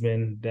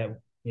easement that,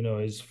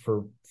 is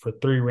for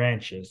 3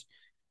 ranches.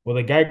 Well,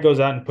 the guy goes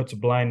out and puts a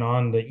blind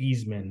on the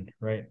easement,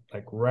 right?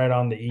 Like right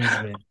on the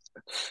easement.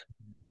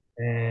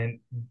 And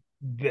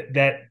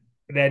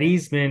that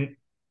easement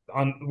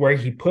on where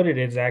he put it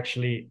is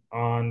actually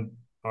on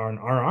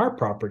our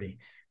property,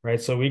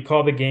 right? So we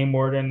call the game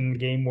warden, and the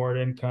game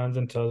warden comes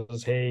and tells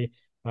us, hey,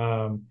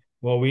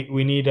 well,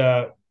 we need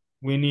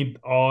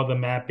all the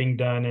mapping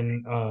done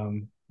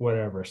and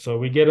whatever. So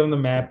we get him the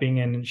mapping,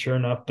 and sure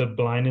enough, the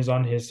blind is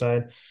on his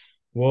side.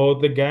 Well,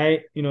 the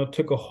guy,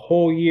 took a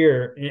whole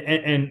year,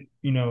 and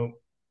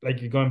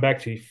like you're going back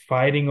to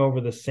fighting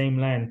over the same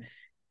land.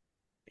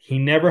 He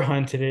never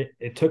hunted it.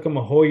 It took him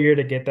a whole year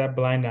to get that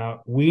blind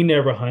out. We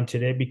never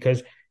hunted it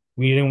because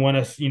we didn't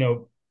want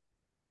to,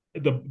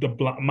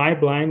 my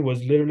blind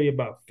was literally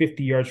about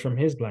 50 yards from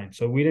his blind.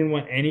 So we didn't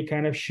want any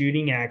kind of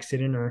shooting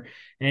accident or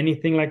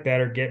anything like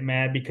that, or get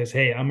mad because,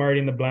 hey, I'm already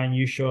in the blind.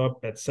 You show up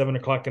at 7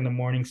 o'clock in the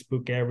morning,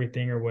 spook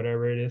everything or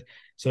whatever it is.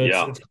 So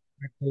it's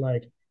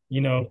like,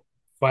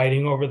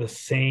 fighting over the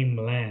same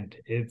land.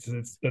 It's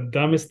the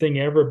dumbest thing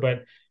ever.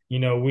 But,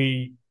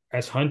 we,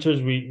 as hunters,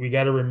 we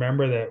got to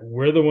remember that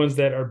we're the ones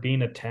that are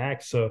being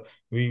attacked. So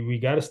we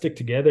got to stick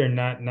together and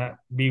not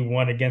be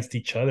one against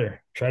each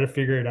other. Try to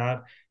figure it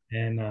out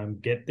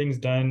and get things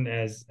done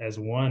as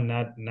one,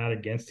 not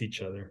against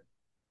each other.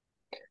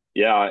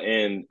 Yeah,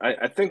 and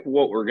I think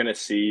what we're going to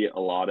see a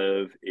lot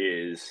of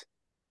is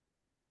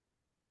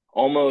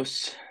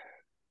almost,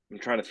 I'm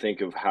trying to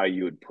think of how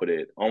you would put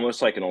it,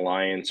 almost like an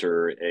alliance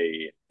or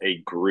a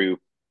group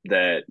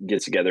that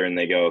gets together and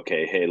they go,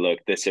 okay, hey, look,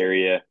 this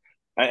area.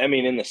 I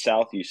mean, in the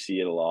South, you see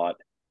it a lot,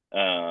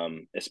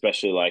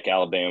 especially like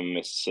Alabama,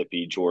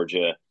 Mississippi,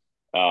 Georgia,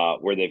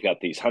 where they've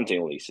got these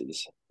hunting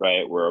leases,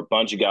 right? Where a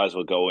bunch of guys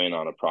will go in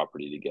on a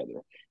property together.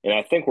 And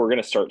I think we're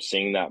going to start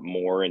seeing that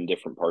more in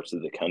different parts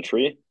of the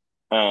country.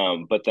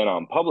 But then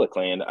on public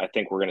land, I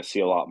think we're going to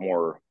see a lot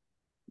more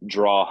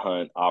draw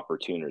hunt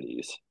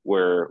opportunities,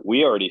 where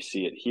we already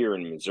see it here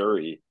in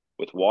Missouri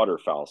with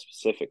waterfowl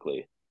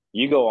specifically.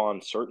 You go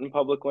on certain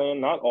public land,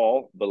 not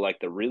all, but like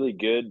the really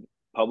good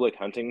public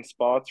hunting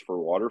spots for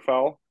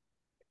waterfowl,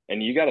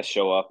 and you got to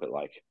show up at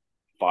like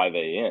 5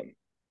 a.m.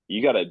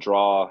 You got to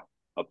draw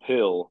a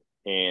pill,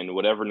 and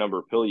whatever number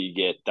of pill you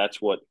get, that's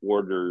what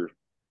order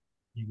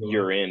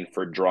you're in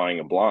for drawing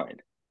a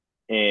blind.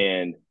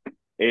 And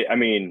I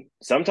mean,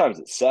 sometimes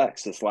it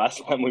sucks. This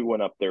last time we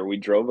went up there, we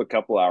drove a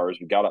couple hours.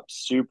 We got up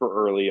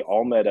super early,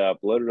 all met up,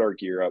 loaded our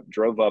gear up,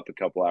 drove up a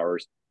couple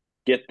hours,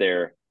 get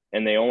there,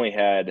 and they only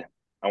had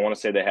I want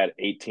to say they had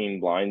 18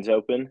 blinds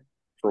open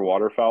for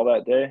waterfowl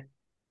that day,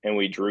 and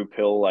we drew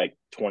pill like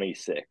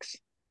 26.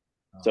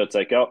 So it's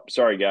like, oh,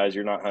 sorry guys,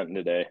 you're not hunting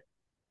today.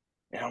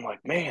 And I'm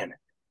like, man,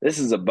 this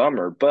is a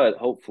bummer. But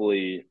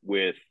hopefully,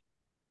 with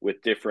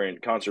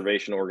different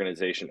conservation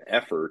organization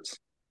efforts,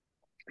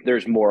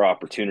 there's more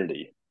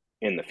opportunity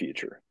in the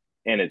future,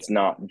 and it's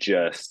not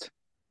just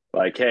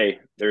like, hey,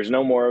 there's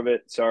no more of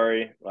it.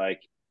 Sorry,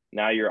 like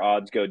now your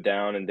odds go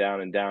down and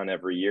down and down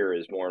every year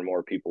as more and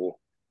more people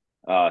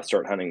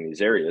start hunting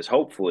these areas.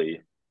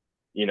 Hopefully,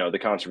 the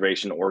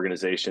conservation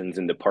organizations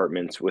and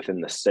departments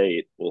within the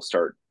state will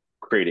start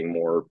creating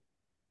more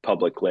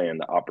public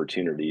land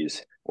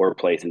opportunities or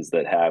places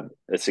that have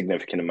a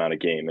significant amount of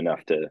game,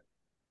 enough to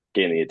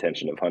gain the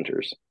attention of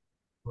hunters.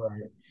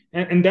 Right.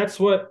 And that's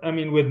what I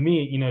mean with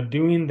me,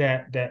 doing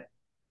that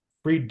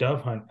free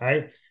dove hunt.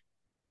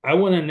 I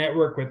want to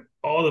network with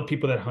all the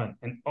people that hunt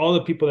and all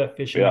the people that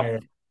fish in my Yeah. area.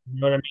 You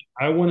know what I mean?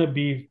 I want to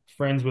be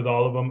friends with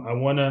all of them. I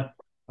want to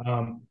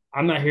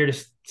I'm not here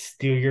to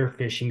steal your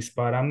fishing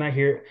spot. I'm not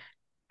here.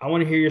 I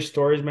want to hear your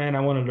stories, man.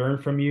 I want to learn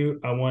from you.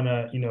 I want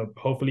to,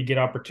 hopefully get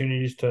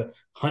opportunities to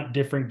hunt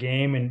different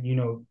game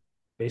and,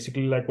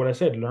 basically like what I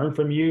said, learn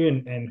from you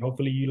and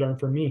hopefully you learn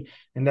from me.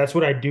 And that's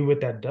what I do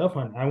with that dove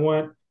hunt. I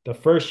want the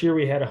first year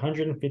we had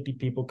 150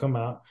 people come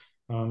out.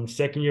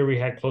 Second year we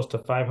had close to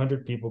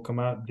 500 people come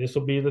out. This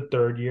will be the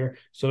third year.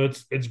 So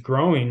it's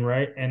growing,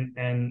 right?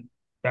 And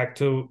back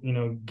to,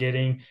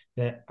 getting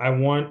that I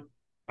want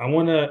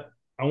to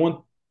I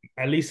want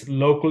at least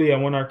locally, I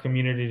want our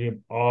community to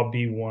all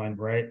be one,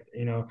 right?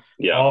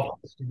 Yeah. All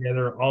fish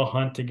together, all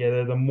hunt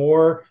together. The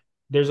more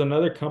there's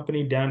another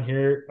company down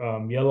here,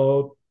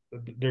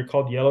 they're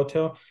called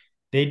Yellowtail.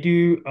 They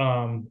do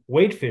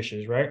wade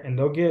fishes, right? And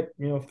they'll get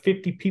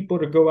 50 people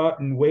to go out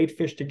and wade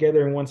fish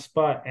together in one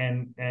spot,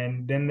 and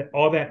then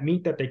all that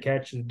meat that they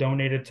catch is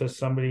donated to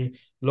somebody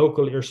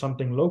locally or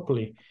something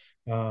locally.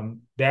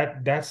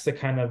 That's the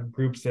kind of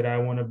groups that I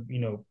want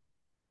to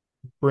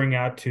bring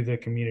out to the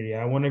community.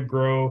 I want to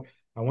grow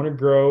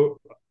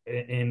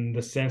in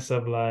the sense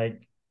of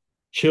like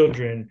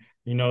children,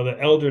 the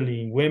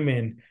elderly,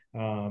 women,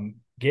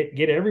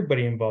 get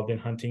everybody involved in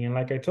hunting. And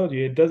like I told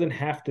you, it doesn't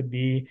have to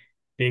be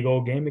big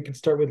old game. It can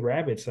start with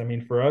rabbits. I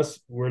mean, for us,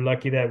 we're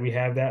lucky that we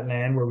have that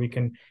land where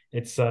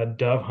it's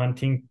dove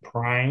hunting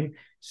prime.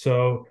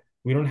 So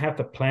we don't have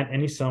to plant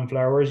any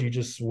sunflowers. You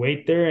just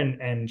wait there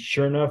and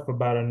sure enough,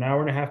 about an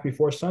hour and a half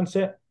before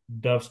sunset,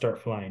 doves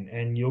start flying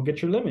and you'll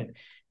get your limit.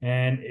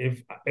 And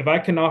if I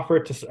can offer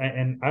it to,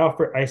 and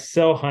I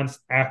sell hunts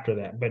after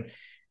that, but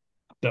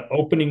the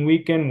opening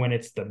weekend when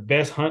it's the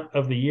best hunt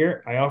of the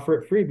year, I offer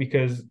it free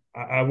because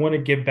I want to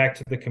give back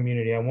to the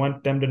community. I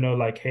want them to know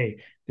like,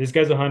 hey, this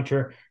guy's a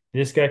hunter.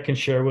 This guy can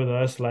share with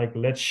us. Like,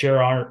 let's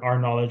share our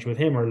knowledge with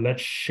him, or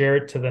let's share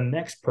it to the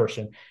next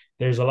person.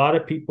 There's a lot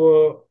of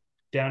people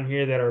down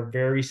here that are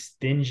very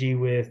stingy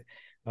with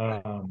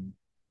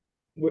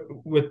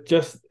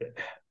just,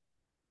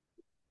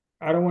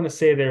 I don't want to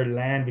say their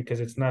land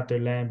because it's not their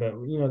land, but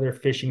their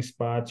fishing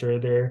spots or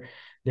their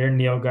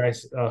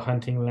nilgai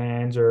hunting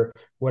lands or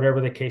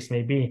whatever the case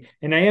may be.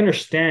 And I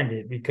understand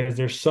it because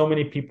there's so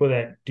many people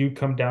that do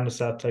come down to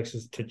South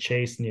Texas to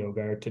chase nilgai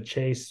or to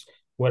chase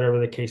whatever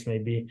the case may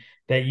be,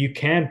 that you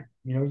can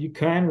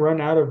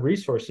run out of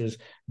resources.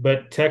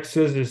 But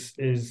Texas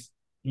is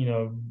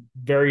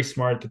very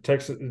smart. The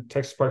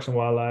Texas Parks and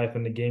Wildlife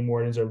and the game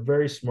wardens are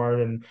very smart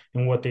in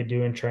what they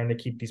do in trying to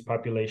keep these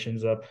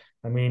populations up.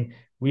 I mean,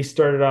 we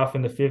started off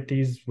in the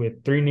 50s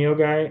with 3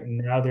 nilgai, and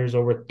now there's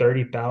over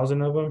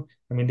 30,000 of them.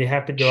 I mean, they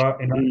have to go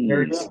out in our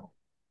area.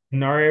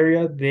 In our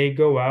area, they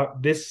go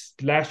out. This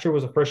last year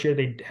was the first year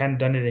they hadn't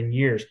done it in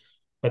years,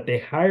 but they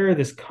hire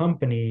this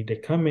company to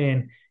come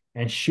in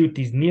and shoot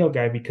these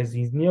nilgai because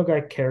these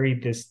nilgai carry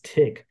this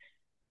tick.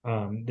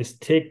 This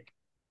tick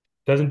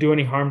doesn't do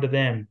any harm to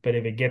them, but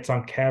if it gets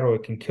on cattle,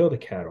 it can kill the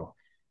cattle.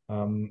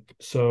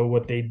 So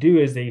what they do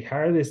is they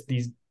hire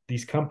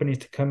these companies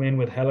to come in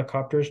with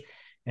helicopters,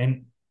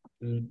 and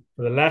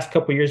for the last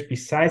couple of years,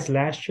 besides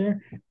last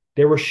year,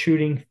 they were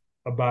shooting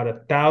about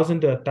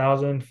 1,000 to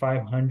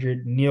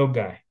 1,500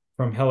 nilgai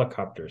from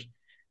helicopters.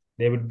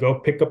 They would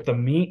go pick up the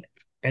meat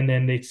and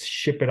then they'd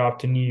ship it off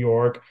to New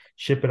York,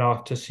 ship it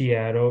off to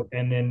Seattle,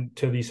 and then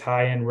to these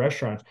high-end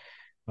restaurants.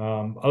 A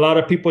lot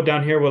of people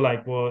down here were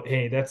like, well,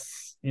 hey,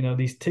 that's,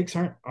 these ticks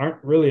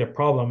aren't really a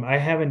problem. I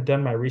haven't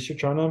done my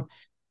research on them.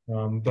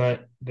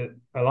 But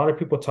a lot of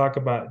people talk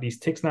about these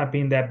ticks not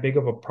being that big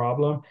of a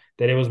problem,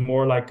 that it was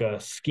more like a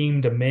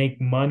scheme to make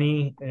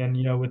money and,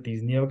 with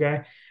these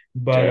nilgai.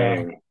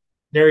 But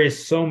there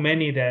is so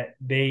many that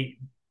they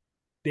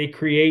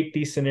create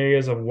these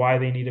scenarios of why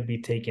they need to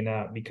be taken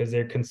out because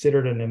they're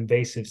considered an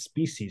invasive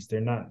species. They're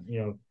not,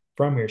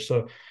 from here.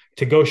 So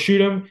to go shoot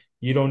them,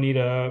 you don't need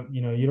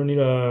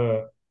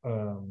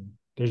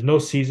there's no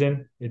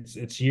season.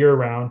 It's year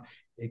round.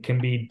 It can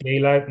be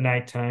daylight,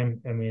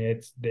 nighttime. I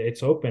mean,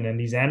 it's open, and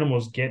these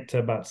animals get to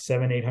about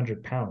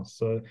 700-800 pounds.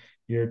 So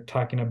you're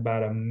talking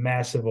about a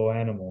massive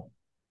animal.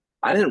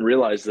 I didn't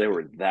realize they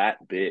were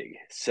that big,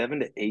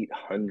 700 to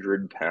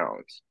 800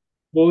 pounds.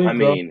 fully I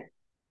grown mean,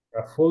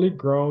 a fully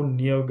grown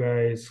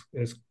nilgai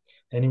is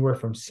anywhere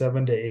from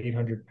 700 to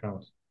 800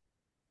 pounds.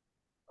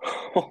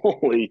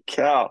 holy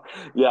cow.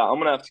 Yeah, I'm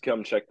gonna have to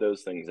come check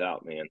those things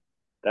out, man.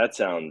 That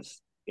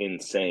sounds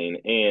insane.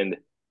 And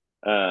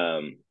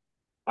um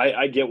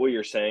I get what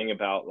you're saying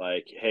about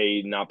like,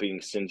 hey, not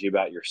being stingy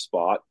about your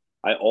spot.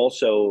 I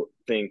also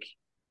think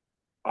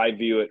I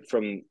view it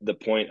from the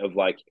point of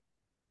like,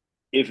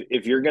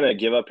 if you're gonna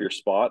give up your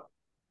spot,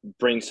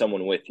 bring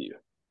someone with you.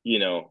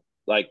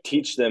 Like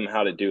teach them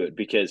how to do it,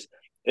 because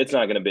it's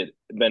not going to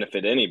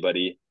benefit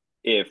anybody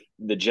if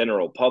the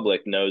general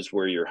public knows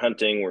where you're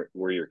hunting,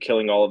 where you're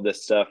killing all of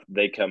this stuff.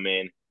 They come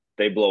in,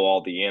 they blow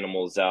all the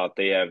animals out,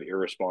 they have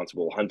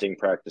irresponsible hunting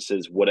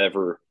practices,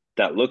 whatever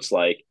that looks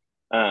like.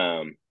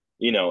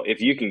 If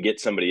you can get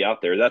somebody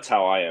out there, that's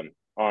how I am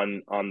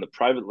on the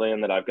private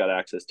land that I've got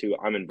access to.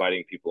 I'm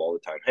inviting people all the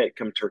time. Hey,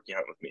 come turkey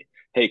hunt with me.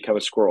 Hey, come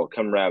squirrel,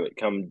 come rabbit,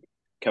 come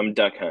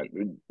duck hunt,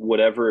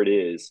 whatever it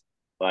is.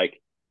 Like,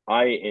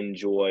 I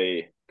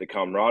enjoy the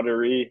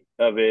camaraderie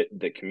of it,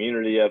 the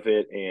community of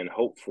it, and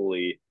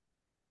hopefully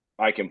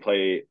I can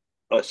play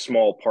a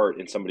small part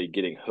in somebody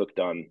getting hooked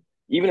on.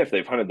 Even if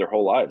they've hunted their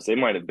whole lives, they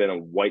might have been a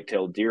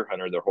white-tailed deer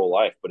hunter their whole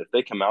life, but if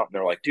they come out and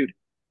they're like, dude,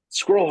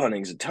 squirrel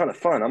hunting is a ton of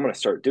fun, I'm going to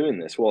start doing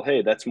this. Well,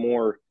 hey, that's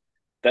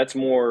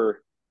more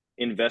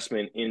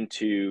investment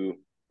into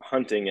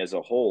hunting as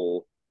a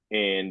whole,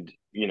 and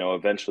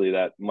eventually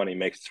that money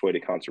makes its way to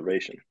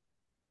conservation.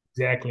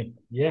 Exactly.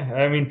 Yeah.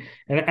 I mean,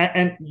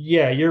 and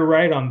yeah, you're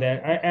right on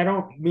that. I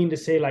don't mean to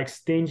say like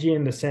stingy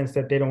in the sense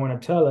that they don't want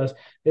to tell us.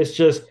 It's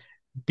just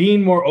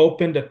being more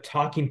open to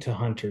talking to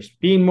hunters,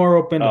 being more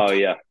open to Oh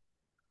yeah.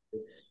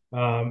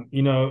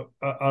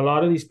 a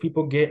lot of these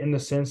people get in the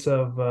sense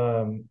of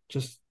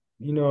just,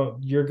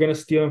 you're going to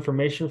steal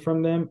information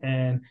from them,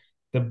 and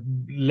the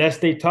less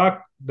they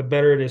talk, the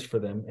better it is for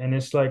them. And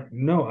it's like,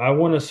 no, I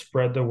want to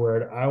spread the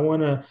word.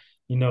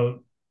 You know,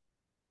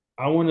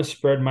 I want to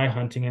spread my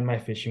hunting and my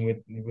fishing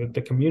with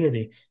the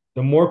community.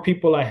 The more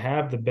people I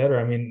have, the better.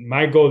 I mean,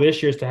 my goal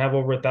this year is to have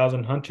over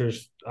 1,000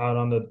 hunters out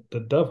on the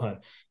dove hunt.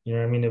 You know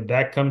what I mean? If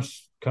that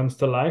comes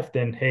to life,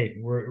 then hey,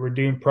 we're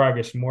doing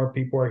progress. More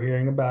people are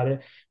hearing about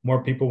it.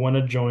 More people want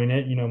to join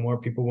it. More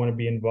people want to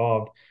be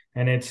involved.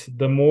 And it's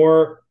the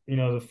more,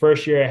 the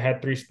first year I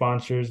had 3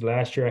 sponsors.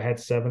 Last year I had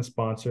 7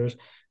 sponsors.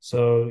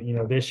 So,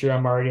 this year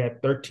I'm already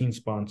at 13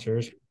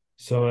 sponsors.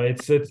 So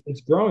it's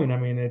growing. I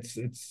mean,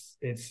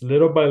 it's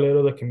little by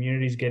little the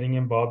community's getting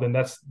involved, and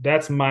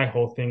that's my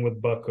whole thing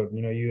with Buckhook.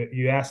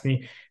 You asked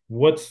me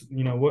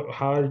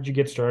how did you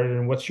get started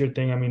and what's your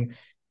thing? I mean,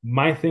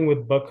 my thing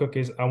with Buckhook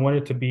is I want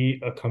it to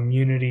be a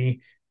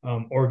community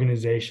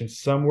organization,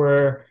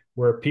 somewhere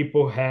where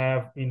people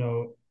have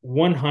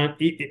one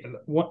hunt.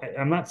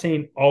 I'm not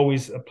saying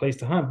always a place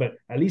to hunt, but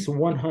at least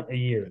one hunt a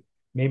year,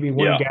 maybe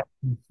one Yeah. guy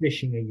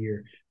fishing a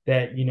year,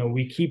 that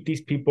we keep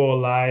these people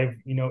alive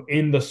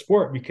in the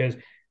sport. Because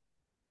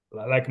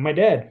like my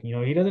dad,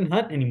 he doesn't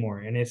hunt anymore,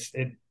 and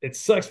it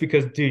sucks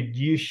because, dude,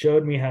 you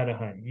showed me how to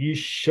hunt, you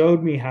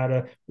showed me how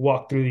to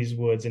walk through these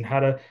woods and how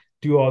to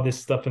do all this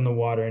stuff in the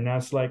water, and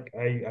that's like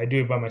I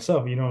do it by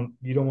myself. You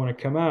don't want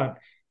to come out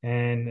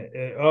and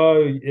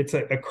oh, it's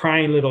a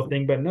crying little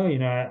thing, but no,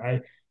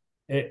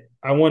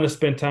 I want to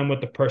spend time with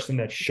the person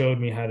that showed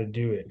me how to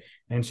do it.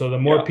 And so the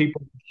more Yeah.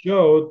 people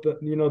show,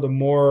 the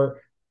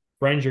more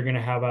friends you're going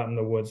to have out in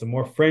the woods, the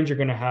more friends you're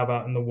going to have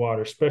out in the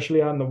water,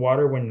 especially out in the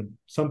water when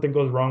something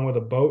goes wrong with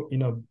a boat.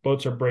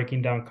 Boats are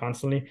breaking down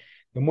constantly.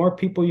 The more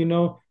people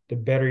the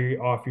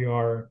better off you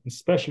are,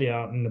 especially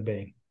out in the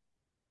bay.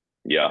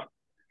 Yeah.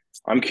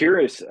 I'm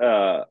curious.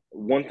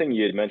 One thing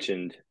you had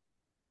mentioned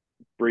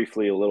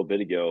briefly a little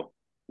bit ago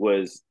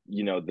was,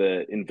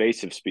 the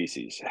invasive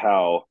species,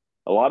 how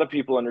a lot of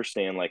people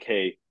understand, like,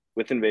 hey,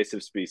 with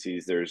invasive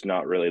species, there's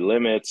not really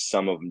limits.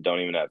 Some of them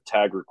don't even have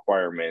tag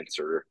requirements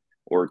or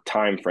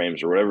time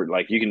frames or whatever.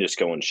 Like, you can just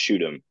go and shoot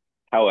them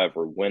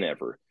however,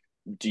 whenever.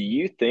 Do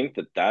you think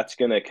that that's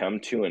going to come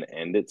to an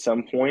end at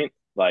some point?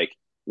 Like,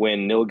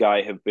 when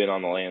nilgai have been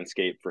on the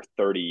landscape for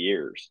 30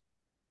 years,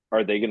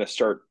 are they going to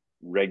start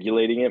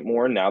regulating it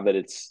more now that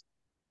it's,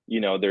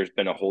 there's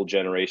been a whole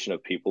generation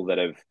of people that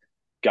have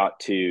got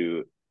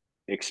to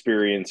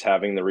experience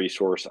having the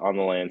resource on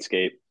the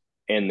landscape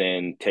and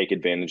then take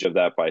advantage of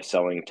that by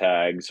selling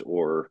tags?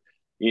 Or,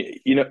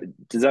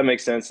 does that make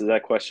sense? Is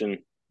that question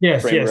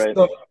Yes, framed yes.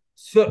 right?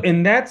 So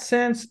in that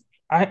sense,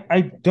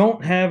 I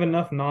don't have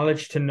enough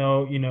knowledge to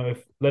know,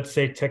 if, let's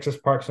say, Texas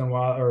Parks and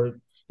Wild or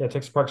yeah,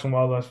 Texas Parks and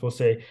Wildlife will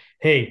say,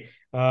 hey,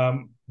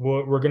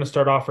 we're going to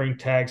start offering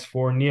tags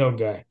for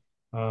nilgai.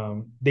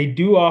 They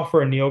do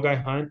offer a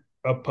nilgai hunt,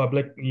 a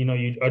public,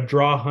 a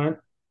draw hunt,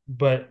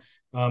 but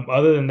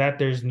other than that,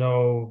 there's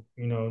no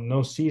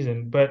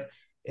season. But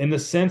in the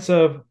sense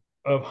of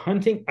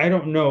hunting, I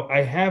don't know.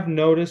 I have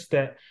noticed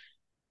that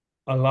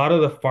a lot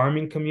of the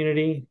farming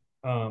community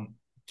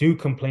do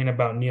complain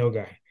about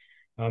nilgai,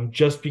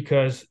 just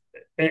because,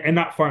 and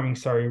not farming,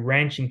 sorry,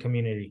 ranching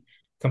community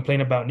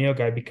complain about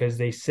nilgai because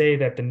they say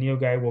that the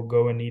nilgai will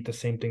go and eat the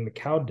same thing the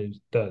cow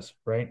does,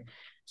 right?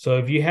 So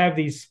if you have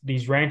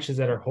these ranches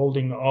that are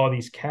holding all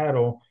these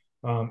cattle,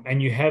 and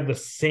you have the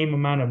same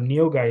amount of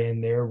nilgai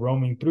in there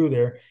roaming through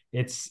there,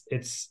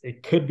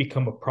 it could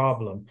become a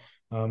problem.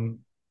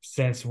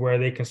 Since where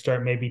they can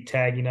start maybe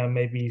tagging them,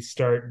 maybe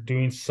start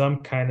doing some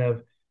kind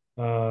of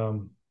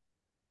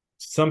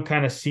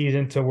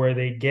season to where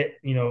they get,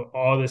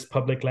 all this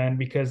public land,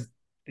 because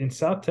in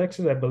South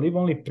Texas, I believe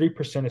only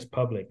 3% is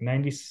public.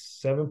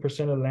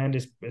 97% of land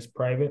is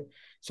private.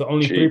 So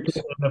only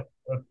 3%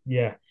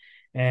 yeah.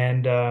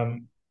 And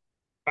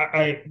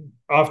I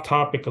off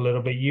topic a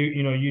little bit.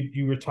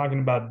 You were talking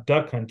about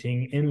duck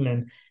hunting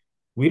inland.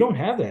 We don't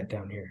have that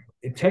down here.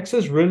 In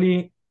Texas,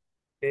 really,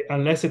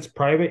 unless it's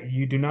private,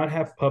 you do not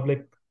have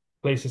public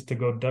places to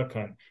go duck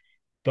hunt.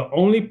 The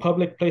only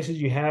public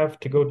places you have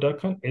to go duck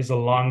hunt is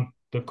along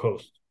the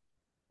coast,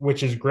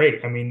 which is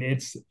great. I mean,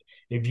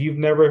 if you've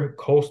never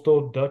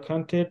coastal duck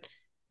hunted,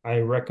 I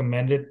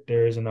recommend it.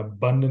 There is an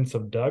abundance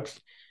of ducks.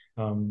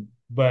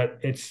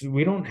 But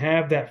we don't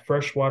have that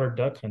freshwater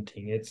duck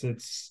hunting.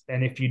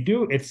 And if you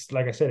do, it's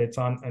like I said, it's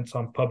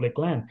on public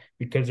land,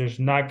 because there's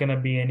not going to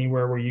be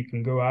anywhere where you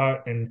can go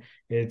out and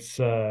it's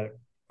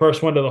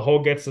first one to the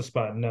hole gets the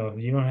spot. No,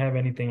 you don't have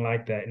anything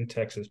like that in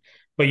Texas,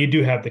 but you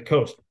do have the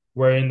coast,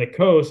 where in the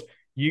coast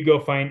you go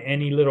find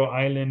any little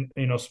island,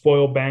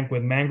 spoil bank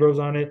with mangroves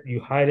on it.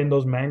 You hide in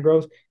those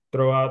mangroves,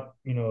 throw out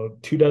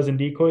 24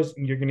 decoys,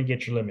 and you're going to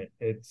get your limit.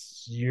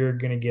 You're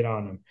going to get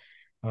on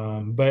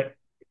them. But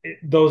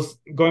those,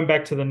 going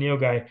back to the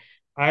nilgai,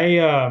 I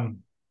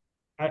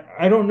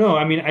don't know.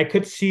 I mean, I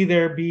could see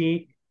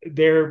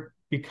there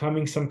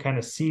becoming some kind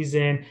of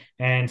season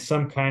and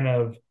some kind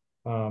of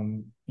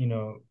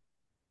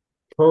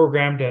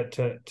program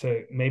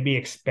to maybe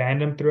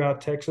expand them throughout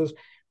Texas,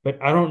 but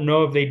I don't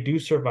know if they do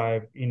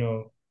survive.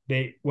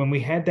 When we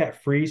had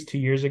that freeze 2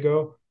 years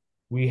ago,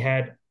 we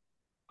had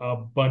a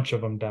bunch of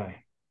them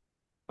die.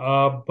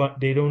 But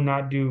they do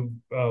not do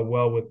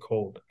well with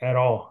cold at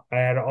all,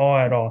 at all,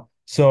 at all.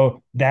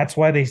 So that's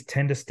why they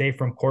tend to stay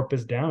from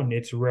Corpus down.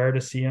 It's rare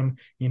to see them,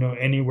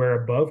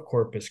 anywhere above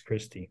Corpus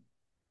Christi.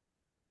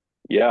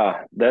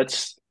 Yeah,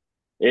 that's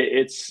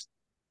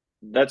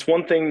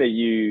one thing that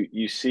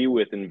you see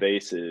with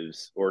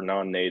invasives or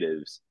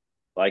non-natives.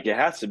 Like, it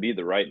has to be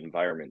the right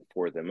environment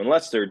for them,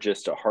 unless they're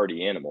just a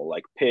hardy animal.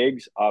 Like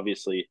pigs,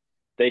 obviously,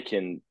 they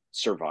can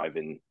survive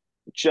in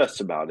just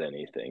about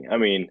anything. I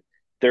mean,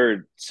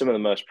 they're some of the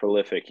most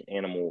prolific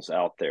animals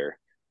out there.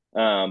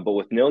 But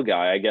with nilgai,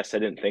 I guess I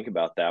didn't think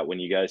about that. When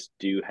you guys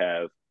do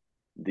have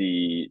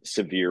the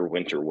severe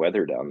winter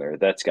weather down there,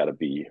 that's got to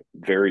be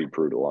very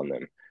brutal on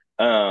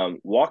them.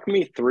 Walk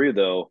me through,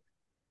 though,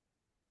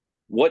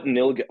 what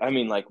nilgai, I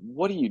mean, like,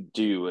 what do you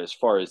do as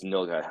far as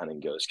nilgai hunting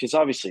goes? Because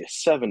obviously a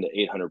 700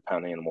 to 800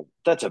 pound animal,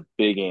 that's a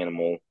big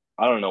animal.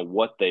 I don't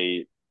know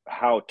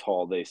how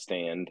tall they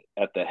stand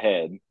at the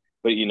head,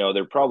 but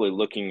they're probably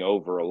looking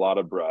over a lot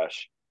of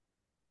brush.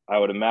 I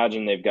would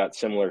imagine they've got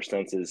similar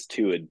senses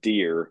to a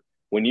deer.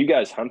 When you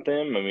guys hunt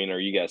them, I mean, are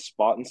you guys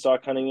spot and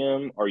stock hunting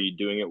them? Are you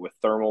doing it with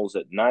thermals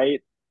at night?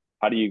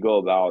 How do you go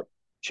about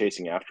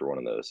chasing after one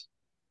of those?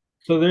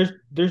 So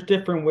there's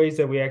different ways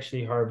that we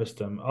actually harvest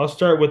them. I'll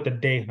start with the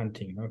day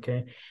hunting.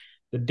 Okay.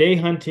 The day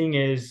hunting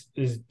is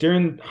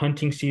during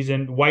hunting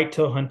season,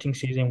 whitetail hunting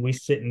season, we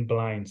sit in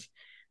blinds.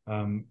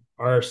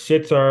 Our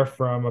sits are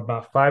from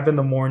about 5 in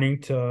the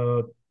morning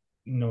to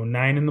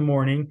 9 in the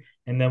morning,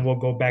 and then we'll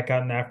go back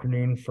out in the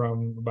afternoon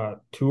from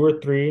about 2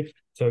 or 3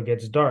 till it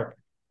gets dark.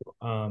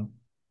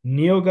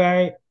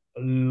 Nilgai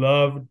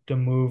love to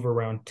move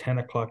around 10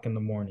 o'clock in the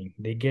morning.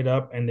 They get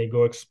up and they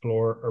go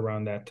explore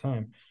around that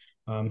time.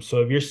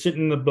 So if you're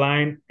sitting in the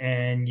blind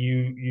and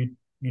you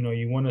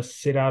want to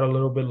sit out a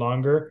little bit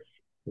longer,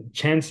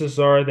 chances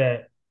are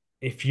that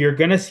if you're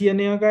gonna see a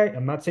nilgai,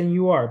 I'm not saying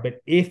you are,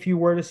 but if you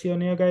were to see a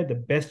nilgai, the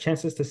best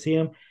chances to see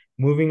them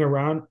moving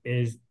around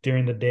is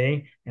during the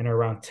day and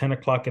around 10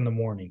 o'clock in the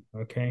morning.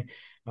 Okay.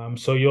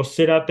 So you'll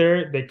sit out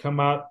there, they come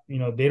out,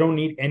 they don't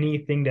eat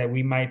anything that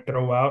we might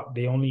throw out.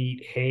 They only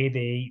eat hay, they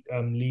eat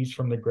leaves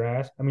from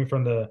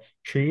from the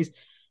trees.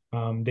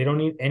 They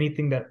don't eat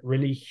anything that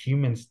really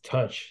humans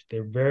touch.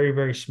 They're very,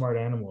 very smart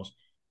animals.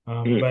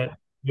 But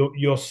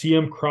you'll see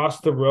them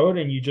cross the road,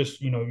 and you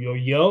just you'll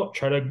yell,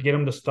 try to get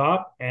them to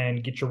stop,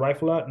 and get your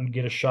rifle out and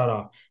get a shot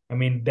off. I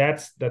mean,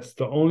 that's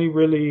the only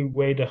really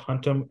way to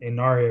hunt them in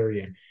our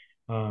area.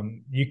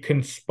 You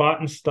can spot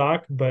and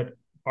stalk, but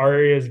our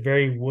area is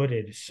very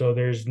wooded, so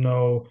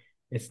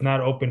it's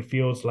not open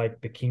fields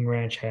like the King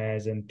Ranch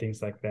has and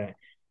things like that.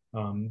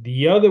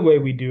 The other way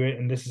we do it,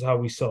 and this is how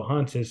we sell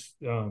hunts, is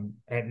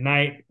at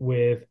night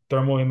with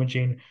thermal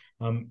imaging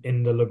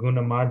in the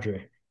Laguna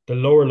Madre, the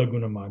lower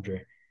Laguna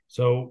Madre.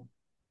 So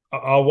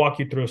I'll walk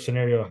you through a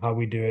scenario of how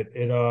we do it.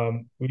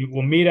 We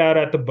will meet out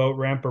at the boat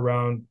ramp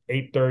around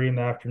 8:30 in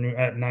the afternoon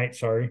at night.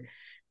 Sorry,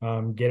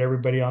 get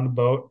everybody on the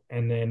boat,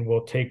 and then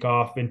we'll take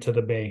off into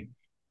the bay.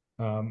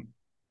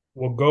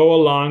 We'll go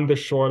along the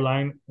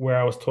shoreline where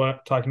I was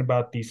talking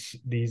about these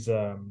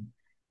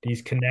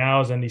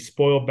canals and these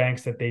spoil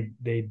banks that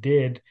they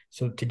did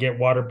so to get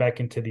water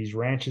back into these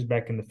ranches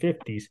back in the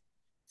 50s.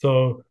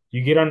 So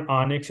you get on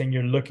Onyx and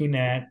you're looking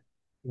at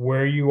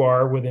where you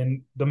are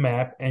within the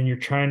map, and you're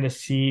trying to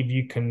see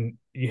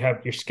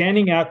if you're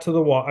scanning out to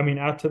the wall, I mean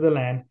out to the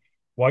land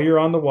while you're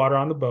on the water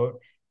on the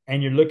boat,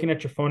 and you're looking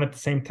at your phone at the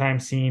same time,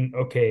 seeing,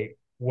 okay,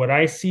 what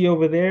I see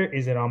over there,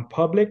 is it on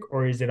public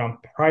or is it on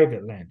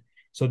private land?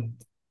 So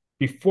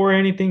before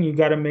anything, you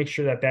got to make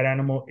sure that that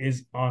animal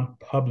is on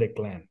public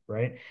land,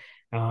 right?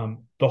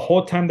 The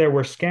whole time that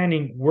we're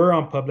scanning, we're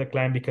on public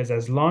land, because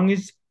as long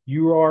as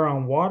you are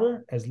on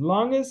water, as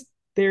long as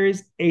there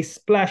is a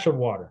splash of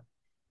water,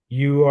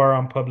 you are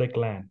on public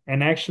land.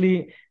 And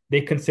actually,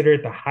 they consider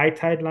it the high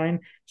tide line.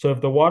 So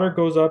if the water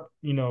goes up,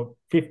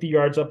 50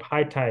 yards up,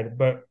 high tide,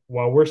 but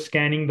while we're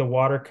scanning, the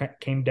water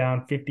came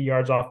down 50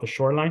 yards off the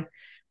shoreline,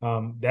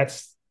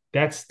 that's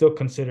still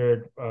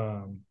considered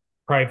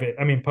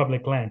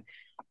public land.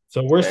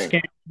 So we're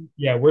scanning.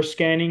 Yeah, we're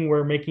scanning.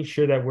 We're making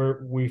sure that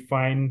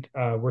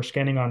we're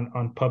scanning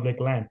on public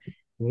land.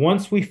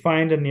 Once we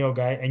find a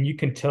nilgai, and you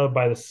can tell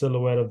by the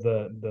silhouette of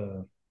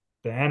the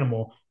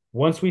animal,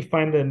 once we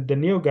find the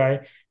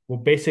nilgai, we'll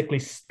basically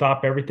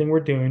stop everything we're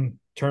doing,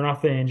 turn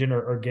off the engine,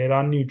 or get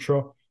on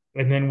neutral,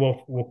 and then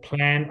we'll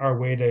plan our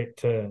way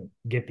to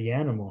get the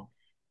animal.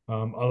 A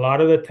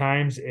lot of the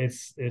times,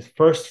 it's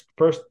first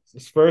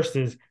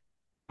is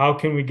how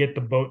can we get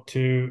the boat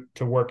to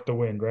work the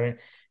wind, right?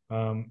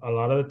 A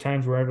lot of the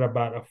times we're at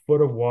about a foot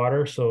of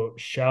water. So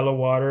shallow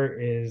water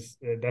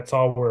that's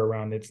all we're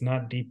around. It's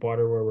not deep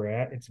water where we're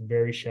at. It's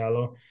very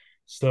shallow.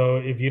 So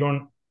if you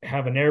don't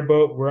have an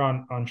airboat, we're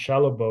on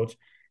shallow boats.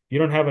 You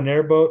don't have an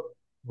airboat,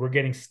 we're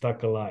getting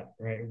stuck a lot,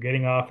 right? We're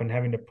getting off and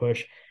having to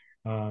push.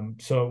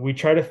 So we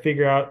try to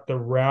figure out the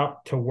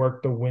route to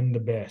work the wind the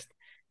best.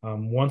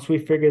 Once we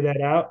figure that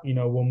out,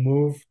 we'll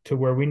move to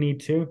where we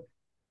need to.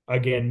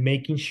 Again,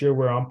 making sure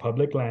we're on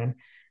public land.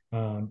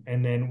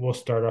 And then we'll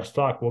start our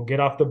stock. We'll get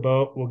off the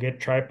boat. We'll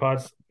get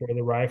tripods for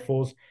the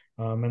rifles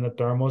and the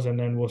thermals, and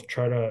then we'll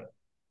try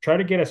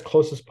to get as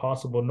close as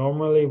possible.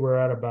 Normally, we're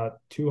at about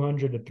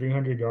 200 to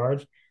 300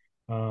 yards.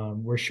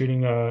 We're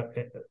shooting a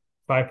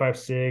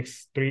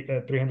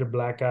 5.56, 300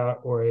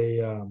 blackout, or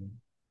a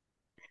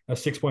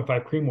 6.5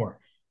 Creedmoor.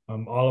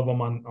 All of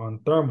them on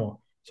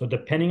thermal. So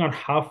depending on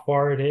how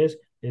far it is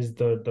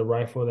the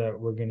rifle that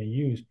we're going to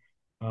use.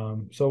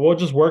 So we'll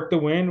just work the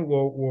wind.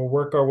 We'll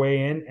work our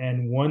way in,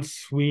 and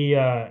once we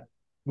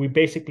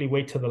basically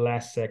wait till the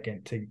last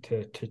second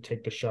to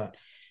take the shot.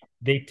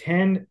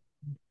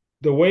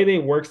 The way they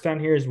works down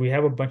here is we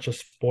have a bunch of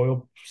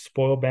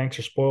spoil banks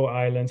or spoil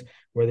islands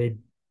where they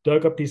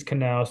dug up these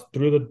canals,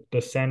 threw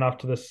the sand off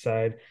to the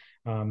side.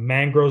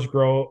 Mangroves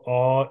grow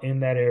all in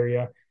that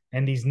area,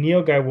 and these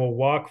nilgai will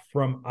walk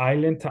from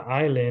island to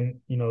island,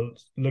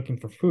 looking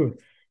for food.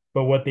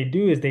 But what they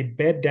do is they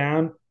bed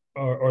down,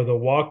 or they'll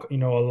walk,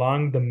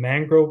 along the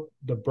mangrove,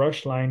 the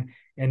brush line,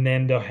 and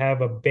then they'll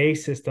have a bay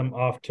system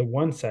off to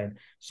one side.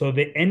 So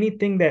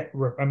anything that,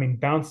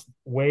 bounce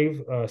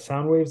wave,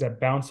 sound waves that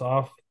bounce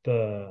off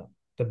the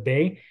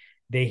bay,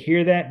 they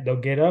hear that, they'll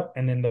get up,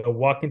 and then they'll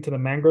walk into the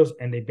mangroves,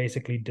 and they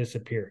basically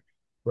disappear,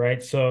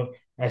 right? So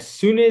as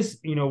soon as,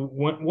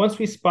 once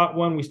we spot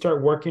one, we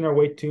start working our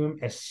way to him.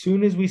 As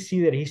soon as we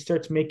see that he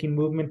starts making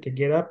movement to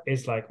get up,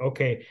 it's like,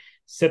 okay,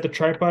 set the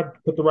tripod,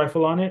 put the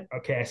rifle on it.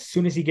 Okay, as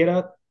soon as you get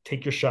up,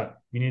 take your shot.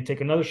 You need to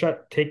take another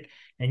shot,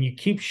 and you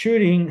keep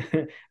shooting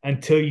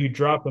until you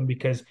drop them,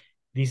 because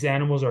these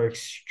animals are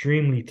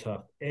extremely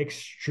tough,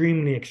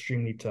 extremely,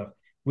 extremely tough.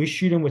 We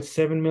shoot them with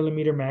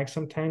 7mm mags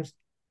sometimes.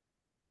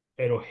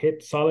 It'll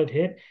solid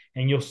hit,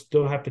 and you'll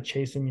still have to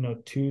chase them,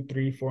 200,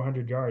 300,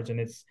 400 yards. And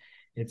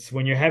it's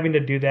when you're having to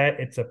do that,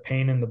 it's a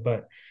pain in the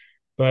butt.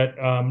 But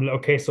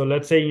okay, so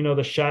let's say,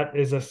 the shot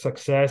is a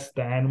success,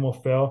 the animal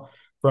fell.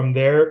 From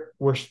there,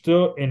 we're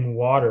still in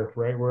water,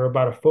 right? We're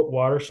about a foot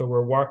water, so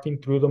we're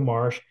walking through the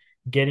marsh,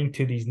 getting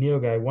to these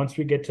nilgai. Once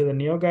we get to the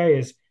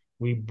nilgai,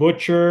 we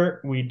butcher,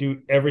 we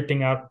do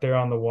everything out there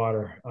on the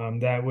water.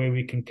 That way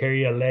we can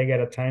carry a leg at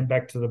a time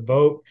back to the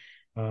boat.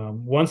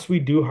 Once we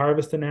do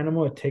harvest an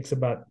animal, it takes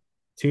about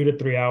 2 to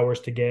 3 hours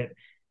to get,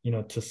 we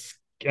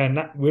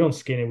don't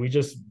skin it. We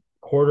just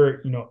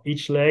quarter,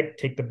 each leg,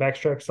 take the back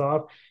stracks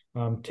off,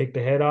 take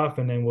the head off,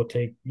 and then we'll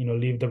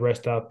leave the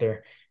rest out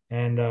there.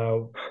 And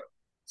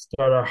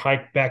start our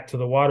hike back to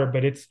the water.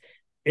 But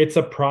it's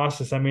a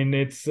process.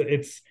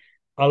 It's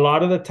a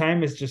lot of the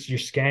time it's just you're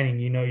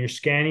scanning, you're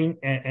scanning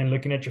and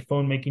looking at your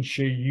phone, making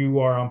sure you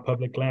are on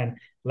public land.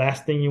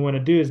 Last thing you want to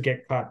do is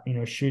get caught,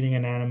 shooting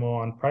an animal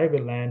on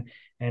private land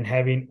and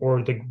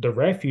or the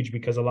refuge,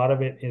 because a lot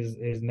of it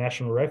is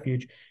national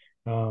refuge.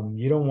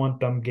 You don't want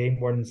them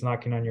game wardens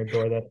knocking on your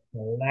door. That's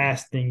the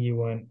last thing you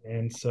want.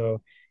 And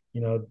so,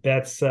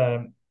 that's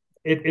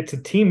it's a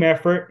team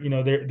effort.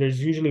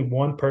 There's usually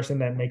one person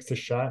that makes the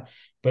shot,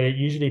 but it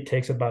usually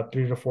takes about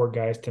 3 to 4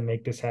 guys to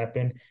make this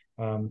happen.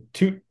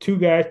 Two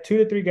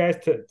to three guys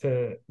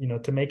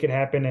to make it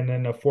happen, and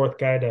then a fourth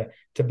guy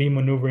to be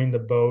maneuvering the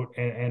boat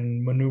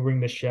and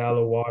maneuvering the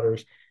shallow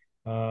waters.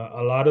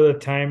 A lot of the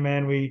time,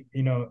 man, we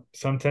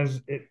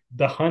sometimes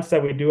the hunts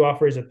that we do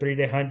offer is a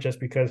 3-day hunt, just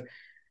because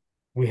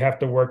we have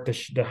to work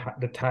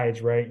the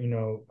tides, right? You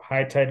know,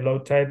 high tide, low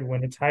tide.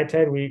 When it's high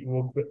tide, we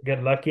will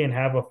get lucky and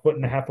have a foot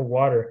and a half of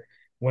water.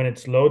 When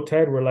it's low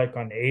tide, we're like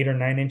on 8 or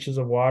 9 inches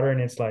of water,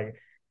 and it's like,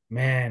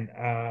 man,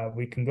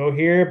 we can go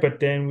here, but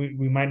then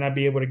we might not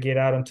be able to get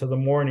out until the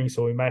morning,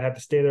 so we might have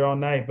to stay there all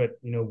night. But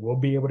you know, we'll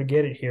be able to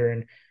get it here,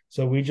 and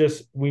so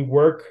we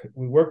work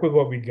with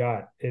what we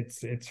got.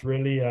 It's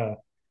really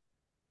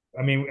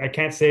I mean, I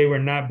can't say we're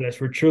not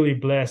blessed. We're truly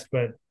blessed,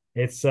 but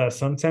it's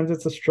sometimes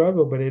it's a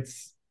struggle, but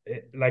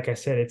like I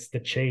said, it's the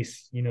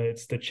chase. You know,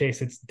 it's the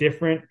chase. It's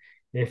different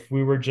if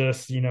we were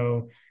just,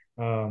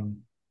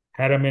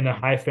 had them in a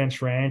high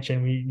fence ranch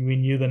and we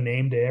knew the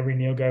name to every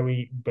Neil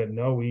guy. But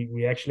no,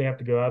 we actually have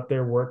to go out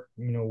there, work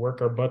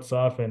our butts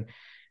off. And,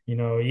 you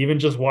know, even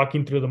just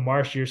walking through the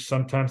marsh, you're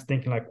sometimes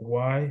thinking like,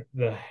 why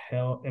the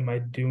hell am I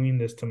doing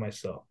this to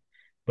myself?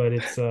 But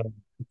it's a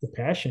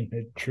passion.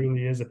 It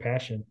truly is a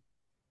passion.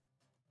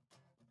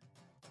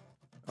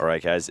 All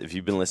right, guys, if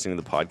you've been listening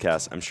to the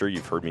podcast, I'm sure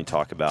you've heard me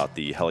talk about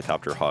the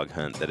helicopter hog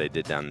hunt that I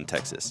did down in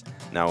Texas.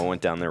 Now, I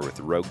went down there with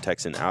Rogue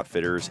Texan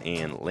Outfitters,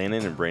 and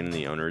Landon and Brandon,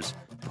 the owners,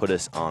 put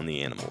us on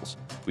the animals.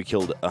 We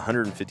killed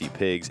 150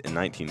 pigs and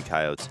 19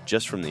 coyotes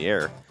just from the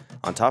air.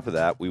 On top of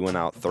that, we went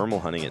out thermal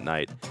hunting at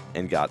night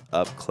and got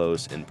up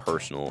close and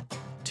personal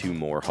to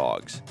more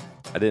hogs.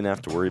 I didn't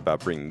have to worry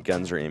about bringing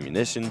guns or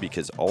ammunition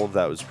because all of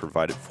that was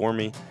provided for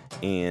me,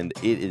 and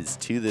it is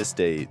to this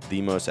day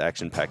the most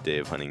action-packed day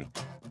of hunting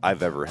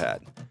I've ever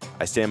had.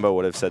 I stand by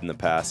what I've said in the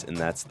past, and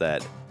that's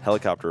that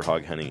helicopter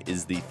hog hunting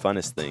is the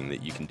funnest thing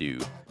that you can do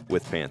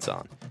with pants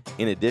on.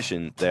 In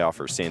addition, they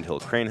offer sandhill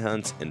crane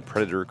hunts and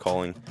predator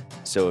calling.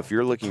 So if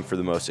you're looking for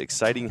the most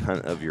exciting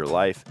hunt of your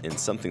life and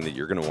something that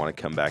you're going to want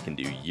to come back and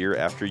do year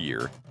after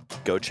year,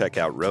 go check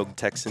out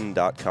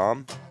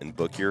roguetexan.com and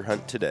book your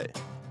hunt today.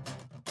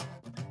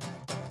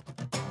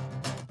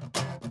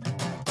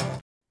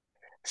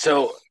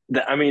 So,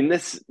 I mean,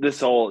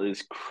 this all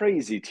is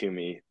crazy to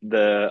me.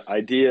 The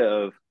idea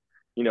of,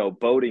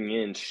 boating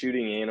in,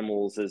 shooting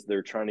animals as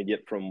they're trying to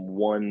get from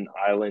one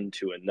island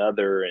to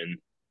another and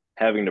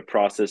having to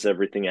process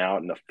everything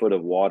out in a foot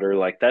of water,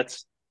 like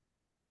that's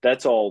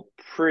all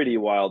pretty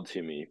wild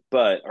to me.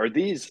 But are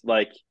these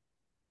like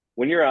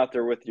when you're out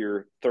there with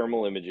your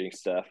thermal imaging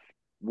stuff,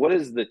 what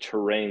is the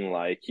terrain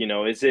like?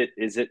 Is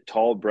it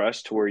tall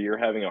brush to where you're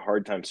having a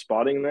hard time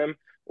spotting them?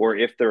 Or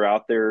if they're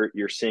out there,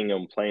 you're seeing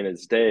them plain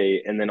as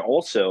day. And then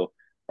also,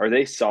 are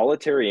they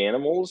solitary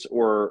animals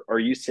or are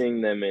you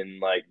seeing them in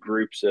like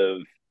groups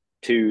of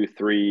two,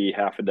 three,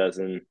 half a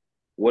dozen?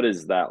 What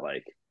is that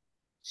like?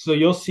 So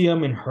you'll see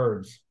them in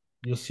herds.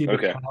 You'll see the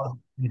Okay. cows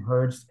in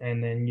herds,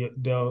 and then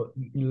they'll,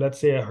 let's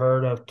say a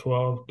herd of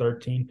 12,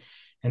 13,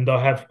 and they'll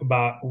have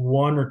about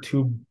one or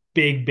two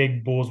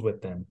big bulls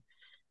with them.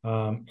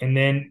 And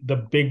then the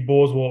big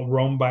bulls will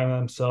roam by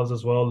themselves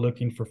as well,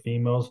 looking for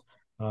females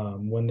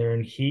when they're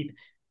in heat.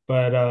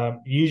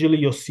 But usually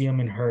you'll see them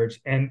in herds.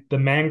 And the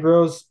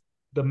mangroves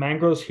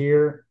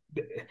here,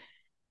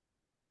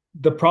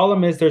 the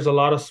problem is there's a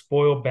lot of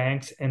spoil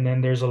banks, and then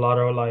there's a lot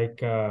of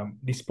like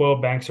these spoil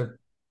banks are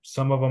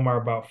some of them are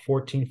about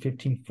 14,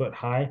 15 foot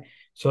high.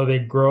 So they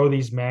grow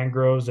these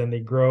mangroves and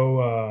they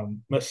grow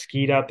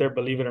mesquite out there.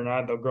 Believe it or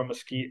not, they'll grow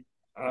mesquite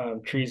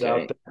trees out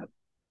Okay. there.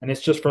 And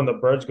it's just from the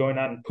birds going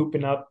out and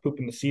pooping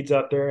the seeds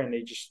out there, and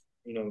they just,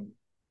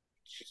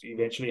 just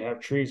eventually have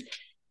trees.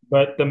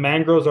 But the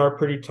mangroves are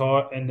pretty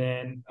tall, and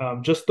then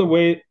just the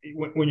way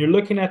when you're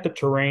looking at the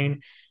terrain,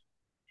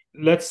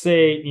 let's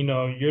say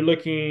you're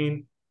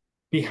looking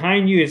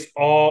behind you is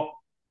all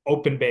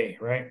open bay,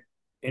 right?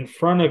 In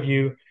front of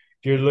you,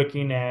 you're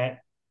looking at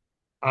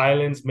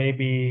islands,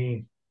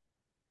 maybe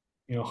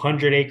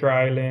 100-acre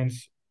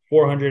islands,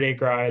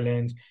 400-acre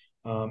islands,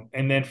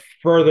 and then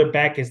further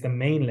back is the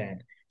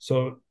mainland.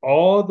 So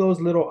all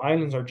those little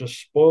islands are just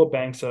spoil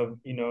banks of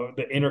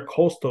the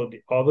intercoastal,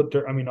 all the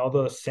dirt, I mean all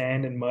the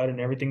sand and mud and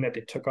everything that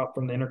they took off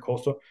from the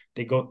intercoastal,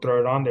 they go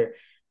throw it on there.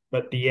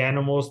 But the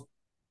animals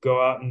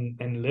go out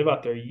and live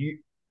out there.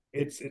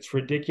 It's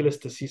ridiculous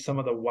to see some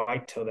of the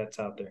whitetail that's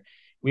out there.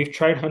 We've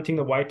tried hunting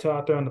the whitetail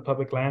out there on the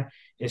public land.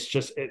 It's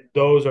just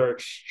those are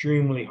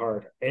extremely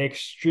hard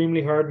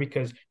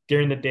because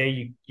during the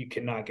day you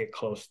cannot get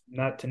close,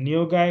 not to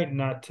nilgai,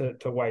 not to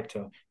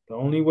whitetail. The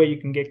only way you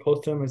can get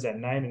close to them is at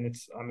night, and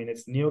it's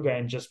nilgai,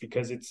 and just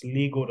because it's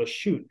legal to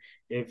shoot.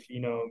 If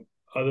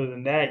other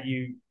than that,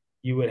 you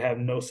would have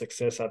no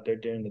success out there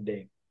during the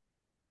day.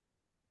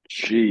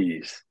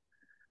 Jeez.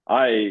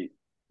 I,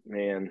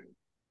 man,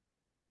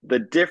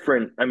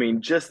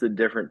 just the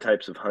different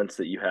types of hunts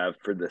that you have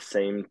for the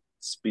same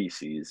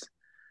species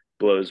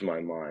blows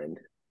my mind.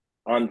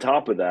 On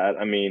top of that,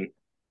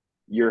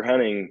 you're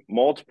hunting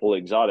multiple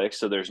exotics,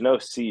 so there's no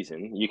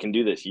season. You can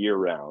do this year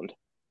round.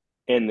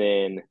 And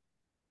then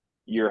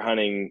you're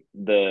hunting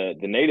the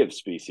native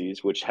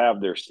species, which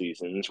have their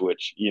seasons,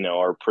 which,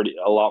 are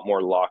a lot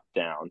more locked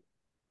down.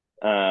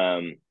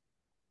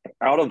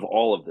 Out of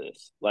all of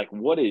this, like,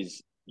 what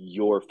is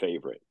your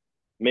favorite?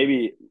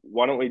 Maybe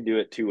why don't we do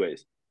it two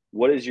ways?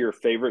 What is your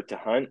favorite to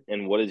hunt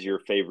and what is your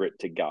favorite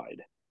to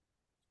guide?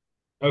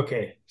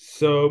 Okay,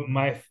 so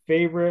my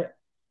favorite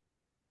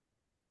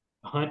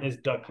hunt is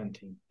duck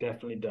hunting.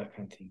 Definitely duck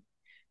hunting.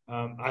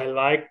 I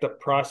like the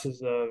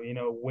process of,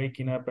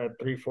 waking up at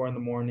 3, 4 in the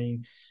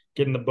morning,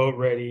 getting the boat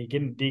ready,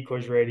 getting the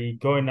decoys ready,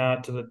 going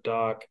out to the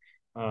dock.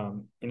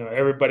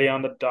 Everybody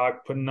on the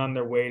dock putting on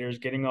their waders,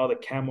 getting all the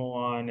camo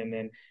on, and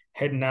then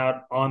heading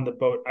out on the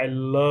boat. I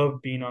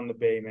love being on the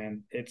bay,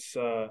 man.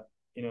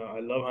 I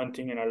love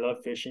hunting and I love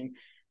fishing,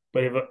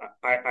 but if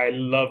I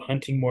love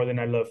hunting more than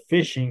I love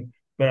fishing,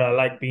 but I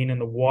like being in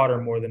the water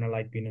more than I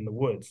like being in the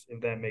woods,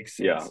 if that makes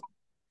Yeah. sense.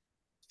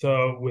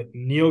 So with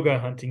nilga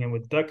hunting and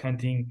with duck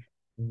hunting,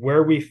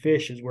 where we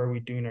fish is where we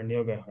doing our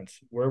nilga hunts.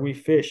 Where we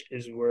fish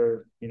is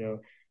where,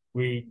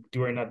 we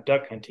do our not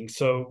duck hunting.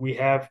 So we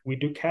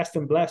do cast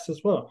and blast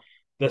as well.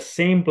 The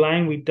same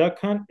blind we duck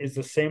hunt is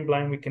the same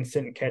blind we can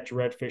sit and catch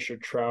redfish or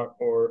trout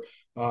or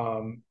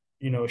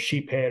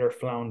sheephead or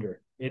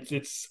flounder.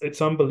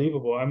 It's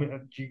unbelievable. I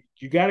mean,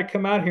 you got to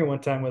come out here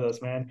one time with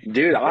us, man.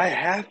 Dude, I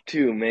have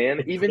to,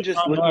 man. Even It's just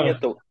on looking us.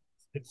 at the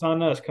It's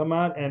on us. Come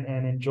out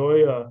and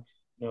enjoy.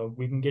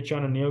 We can get you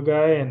on a Neo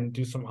guy and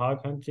do some hog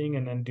hunting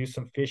and then do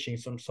some fishing.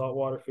 Some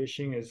saltwater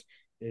fishing is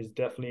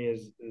definitely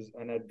is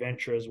an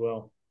adventure as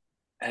well.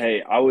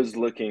 Hey, I was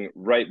looking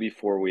right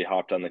before we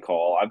hopped on the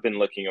call. I've been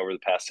looking over the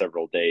past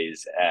several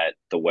days at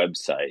the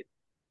website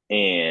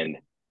and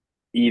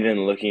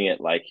even looking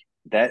at like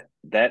that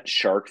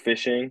shark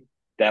fishing,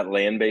 that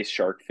land-based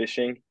shark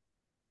fishing.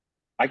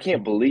 I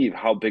can't believe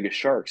how big a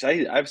sharks.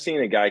 I've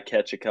seen a guy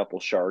catch a couple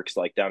sharks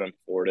like down in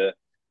Florida.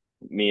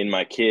 Me and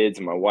my kids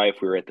and my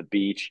wife, we were at the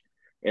beach,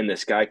 and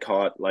this guy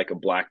caught like a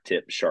black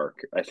tip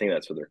shark. I think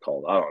that's what they're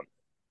called.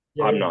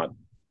 Yeah, I'm yeah. not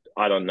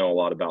I don't know a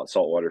lot about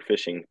saltwater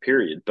fishing,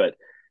 period. But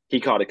he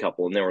caught a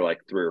couple and they were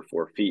like 3 or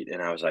 4 feet.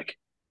 And I was like,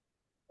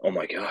 oh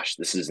my gosh,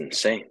 this is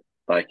insane.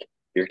 Like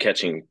you're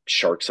catching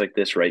sharks like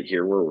this right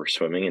here where we're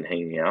swimming and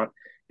hanging out.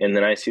 And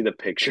then I see the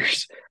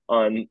pictures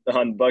on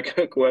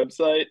Buckhook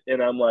website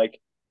and I'm like,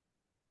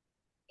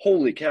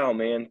 holy cow,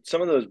 man.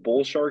 Some of those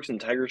bull sharks and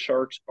tiger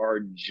sharks are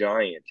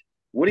giant.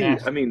 I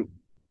Massive. mean,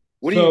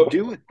 what do you So,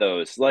 do with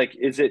those? Like,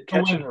 is it so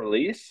catch with and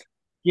release?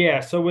 yeah,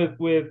 so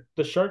with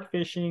the shark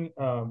fishing,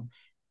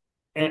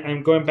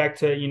 and going back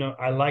to,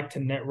 I like to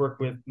network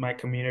with my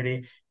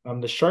community.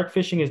 The shark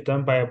fishing is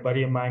done by a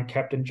buddy of mine,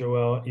 Captain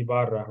Joel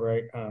Ibarra,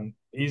 right?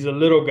 He's a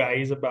little guy.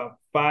 He's about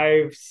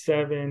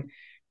 5'7",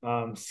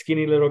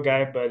 skinny little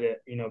guy, but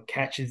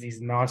catches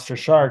these monster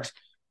sharks.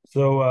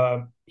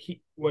 So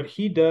what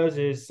he does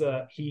is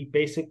he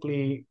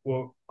basically,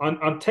 well,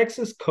 on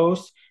Texas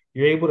coast,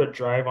 you're able to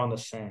drive on the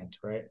sand,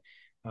 right?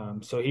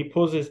 So he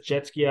pulls his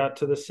jet ski out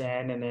to the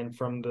sand, and then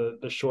from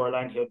the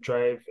shoreline,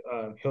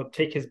 he'll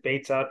take his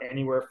baits out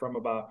anywhere from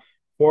about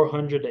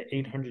 400 to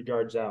 800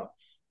 yards out,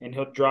 and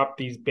he'll drop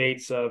these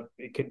baits.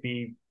 It could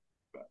be,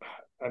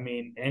 I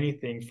mean,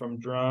 anything from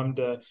drum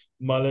to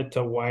mullet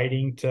to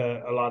whiting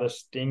to a lot of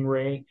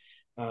stingray.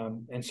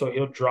 And so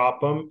he'll drop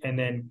them and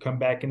then come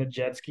back in a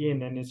jet ski,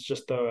 and then it's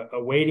just a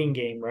waiting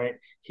game, right?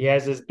 He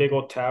has this big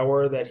old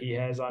tower that he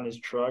has on his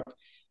truck.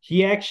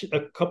 He actually,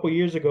 a couple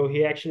years ago,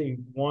 he actually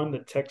won the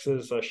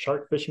Texas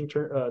shark fishing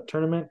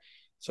tournament.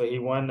 So he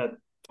won a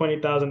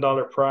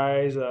 $20,000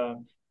 prize, a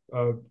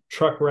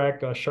truck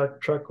rack, a shark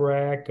truck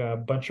rack, a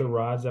bunch of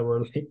rods that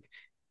were like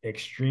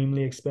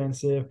extremely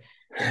expensive.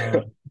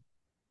 Uh,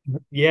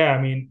 yeah,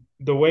 I mean,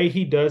 the way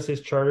he does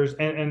his charters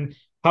and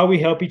how we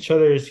help each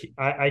other is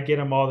I get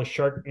him all the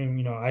shark,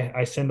 and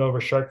I send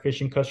over shark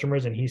fishing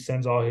customers, and he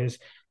sends all his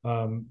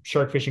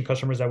shark fishing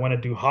customers that want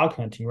to do hog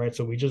hunting, right?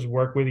 So we just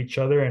work with each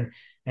other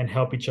and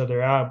help each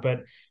other out.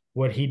 But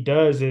what he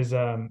does is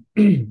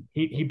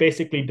he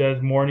basically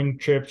does morning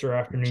trips or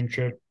afternoon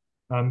trips.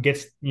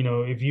 Gets,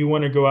 if you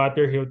want to go out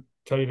there, he'll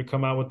tell you to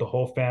come out with the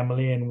whole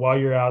family, and while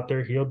you're out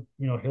there, he'll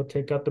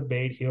take out the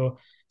bait, he'll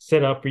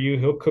set up for you,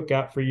 he'll cook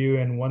out for you,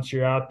 and once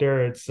you're out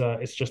there, it's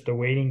just a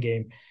waiting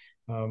game.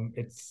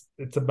 It's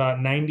about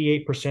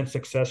 98%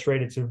 success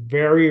rate. It's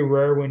very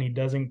rare when he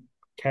doesn't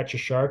catch a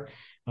shark.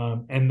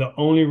 And the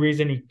only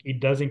reason he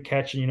doesn't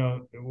catch,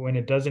 when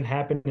it doesn't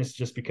happen, is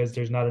just because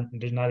there's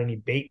not any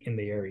bait in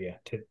the area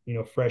to,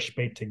 fresh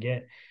bait to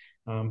get.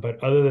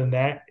 But other than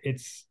that,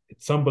 it's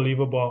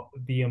unbelievable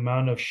the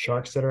amount of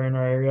sharks that are in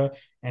our area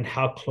and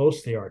how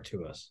close they are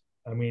to us.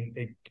 I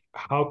mean,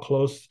 how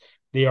close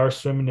they are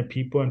swimming to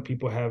people, and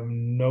people have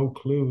no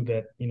clue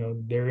that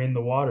they're in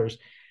the waters.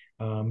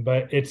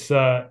 But it's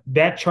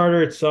that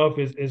charter itself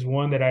is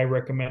one that I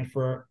recommend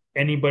for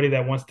anybody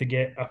that wants to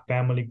get a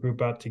family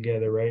group out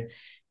together, right?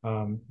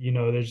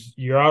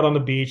 You're out on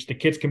the beach, the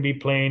kids can be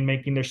playing,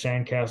 making their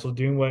sandcastles,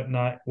 doing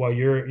whatnot, while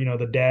you're,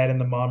 the dad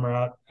and the mom are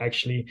out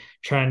actually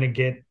trying to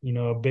get,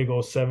 a big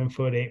old 7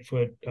 foot, 8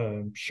 foot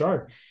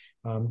shark.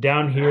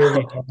 Down here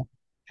we have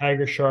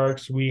tiger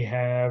sharks, we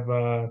have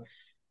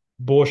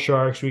bull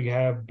sharks, we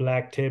have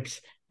black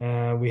tips,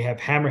 we have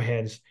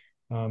hammerheads.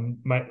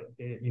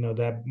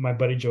 My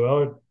buddy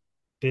Joel,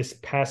 this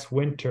past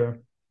winter,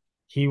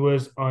 he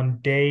was on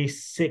day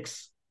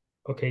 6.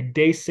 Okay,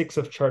 day 6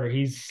 of charter.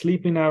 He's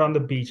sleeping out on the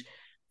beach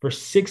for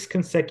 6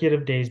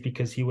 consecutive days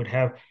because he would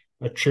have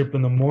a trip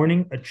in the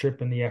morning, a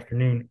trip in the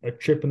afternoon, a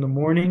trip in the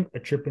morning, a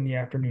trip in the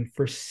afternoon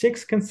for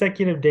 6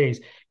 consecutive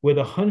days with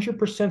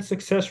 100%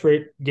 success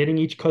rate, getting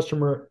each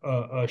customer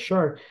a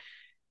shark.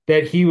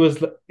 That he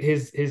was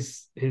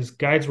his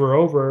guides were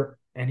over,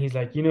 and he's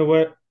like, you know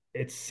what?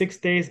 It's 6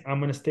 days. I'm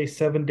gonna stay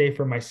 7 day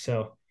for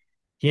myself.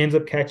 He ends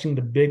up catching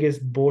the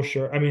biggest bull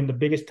shark. I mean, the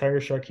biggest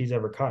tiger shark he's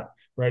ever caught.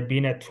 Right,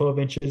 being at 12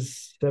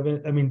 inches,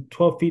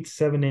 12 feet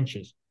 7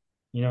 inches.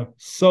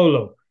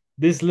 Solo.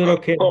 This little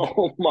kid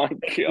Oh my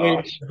weighs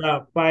gosh.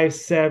 about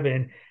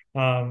 5'7".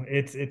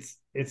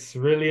 It's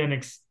really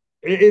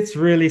it's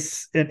really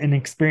an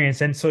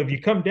experience. And so if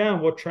you come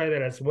down, we'll try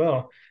that as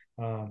well.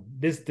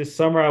 This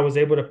summer I was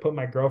able to put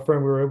my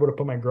girlfriend. We were able to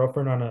put my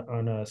girlfriend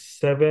on a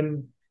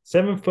 7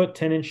 foot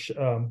 10 inch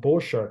bull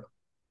shark.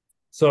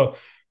 So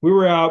we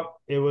were out.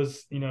 It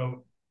was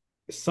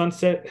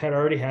sunset had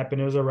already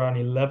happened. It was around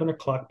 11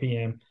 o'clock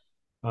p.m.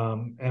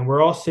 And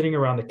we're all sitting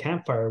around the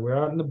campfire. We're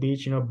out on the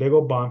beach, big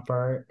old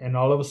bonfire, and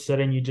all of a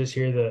sudden you just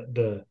hear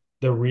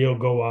the reel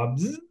go off.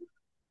 Zzz.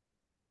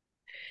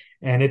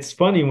 And it's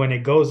funny when it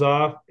goes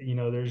off,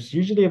 there's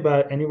usually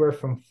about anywhere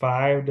from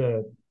 5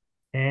 to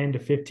 10 to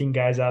 15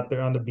 guys out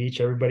there on the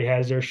beach. Everybody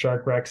has their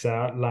shark racks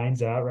out,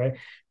 lines out, right?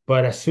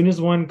 But as soon as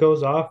one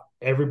goes off,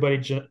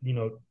 everybody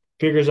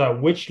figures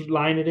out which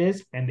line it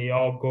is, and they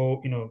all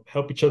go,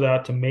 help each other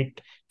out to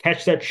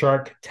catch that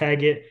shark,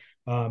 tag it,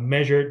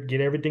 measure it,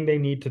 get everything they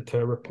need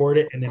to report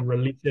it, and then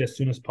release it as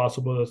soon as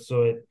possible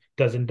so it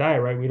doesn't die,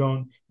 right? We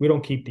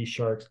don't keep these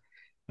sharks.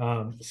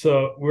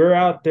 So we're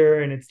out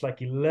there and it's like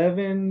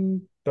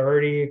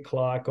 11:30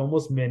 o'clock,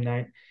 almost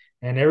midnight,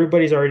 and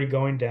everybody's already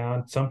going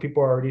down. Some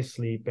people are already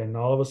asleep, and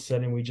all of a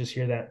sudden we just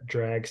hear that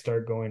drag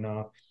start going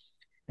off.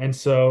 And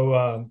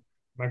so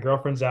my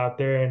girlfriend's out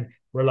there and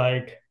we're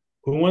like,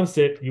 who wants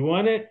it? You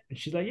want it? And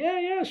she's like, yeah,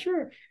 yeah,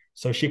 sure.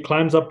 So she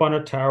climbs up on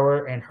a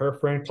tower and her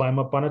friend climb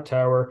up on a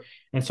tower.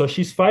 And so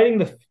she's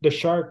fighting the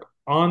shark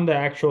on the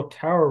actual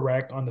tower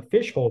rack on the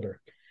fish holder.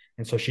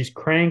 And so she's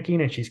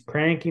cranking and she's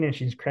cranking and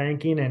she's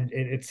cranking. And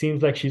it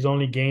seems like she's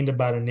only gained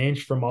about an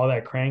inch from all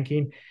that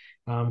cranking.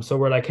 So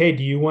we're like, hey,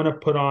 do you want to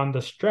put on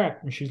the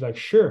strap? And she's like,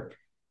 sure.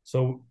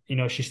 So,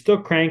 she's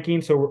still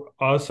cranking. So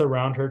we're us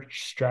around her,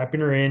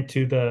 strapping her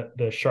into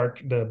the shark,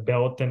 the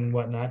belt and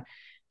whatnot.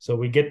 So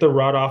we get the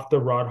rod off the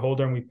rod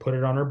holder and we put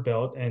it on her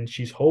belt and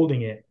she's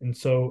holding it. And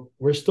so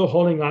we're still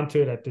holding on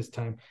to it at this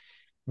time.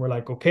 We're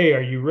like, okay,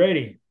 are you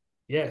ready?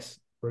 Yes.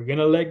 We're going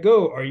to let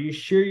go. Are you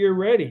sure you're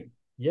ready?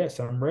 Yes,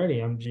 I'm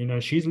ready.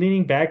 She's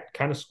leaning back,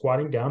 kind of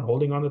squatting down,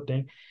 holding on the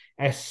thing.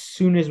 As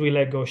soon as we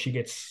let go, she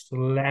gets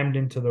slammed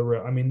into the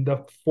rail. I mean,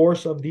 the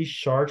force of these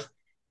sharks,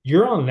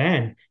 you're on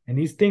land and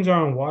these things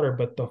are on water,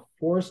 but the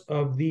force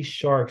of these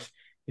sharks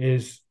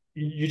is,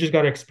 you just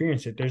got to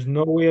experience it. There's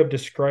no way of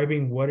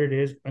describing what it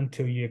is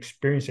until you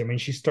experience it. I mean,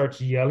 she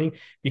starts yelling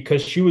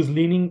because she was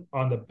leaning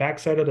on the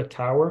backside of the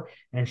tower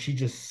and she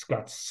just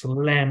got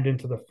slammed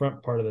into the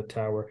front part of the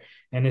tower.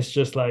 And it's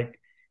just like,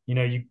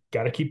 you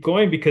got to keep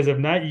going because if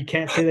not, you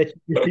can't say that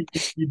you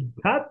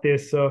got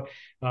this. So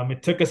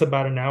it took us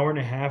about an hour and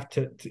a half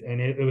and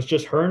it was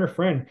just her and her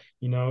friend,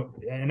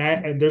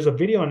 and there's a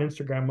video on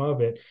Instagram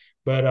of it.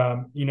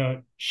 But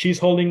she's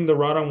holding the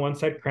rod on one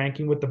side,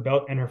 cranking with the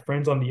belt, and her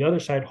friend's on the other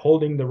side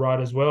holding the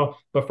rod as well,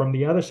 but from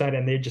the other side,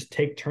 and they just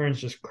take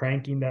turns just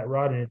cranking that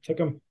rod. And it took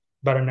them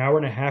about an hour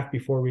and a half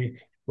before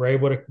we were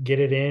able to get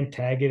it in,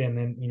 tag it, and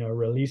then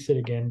release it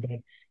again.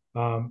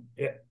 But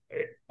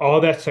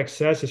all that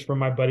success is from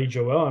my buddy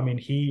Joel. I mean,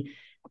 he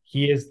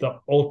is the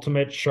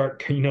ultimate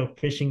shark,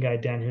 fishing guy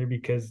down here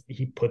because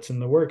he puts in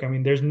the work. I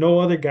mean, there's no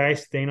other guy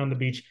staying on the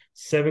beach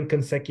 7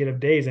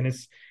 consecutive days, and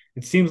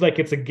it seems like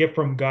it's a gift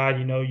from God.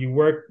 You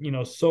work,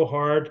 so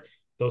hard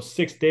those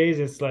 6 days.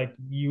 It's like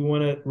you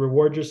want to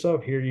reward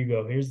yourself. Here you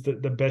go. Here's the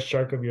best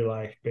shark of your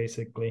life,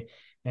 basically.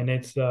 And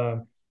it's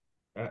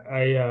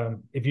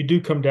if you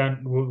do come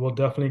down, we'll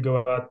definitely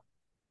go out,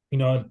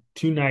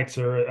 2 nights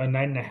or a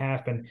night and a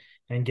half and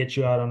get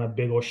you out on a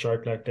big old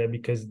shark like that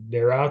because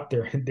they're out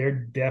there. They're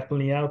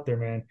definitely out there,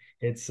 man.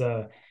 It's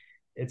a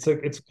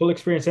cool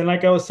experience. And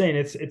like I was saying,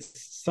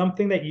 it's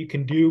something that you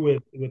can do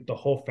with the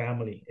whole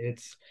family.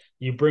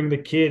 You bring the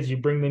kids, you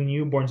bring the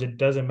newborns, it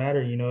doesn't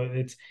matter.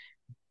 It's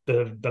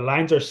the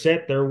lines are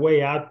set, they're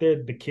way out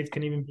there. The kids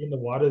can even be in the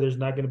water. There's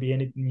not going to be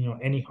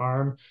any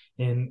harm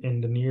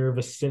in the near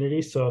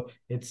vicinity. So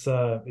it's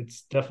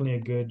definitely a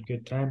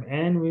good time.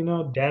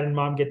 And dad and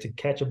mom get to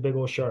catch a big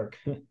old shark.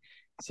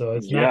 So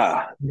it's not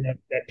Yeah, something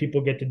that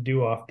people get to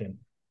do often.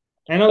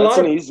 And that's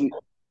an easy.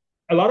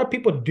 a lot of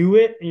people do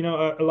it,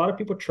 a lot of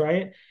people try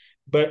it,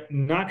 but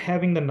not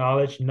having the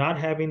knowledge, not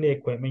having the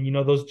equipment,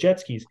 those jet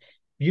skis.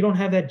 You don't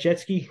have that jet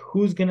ski,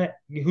 who's gonna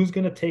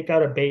take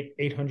out a bait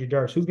 800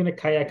 yards? Who's gonna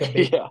kayak a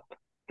bait? Yeah,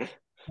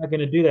 Not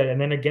gonna do that.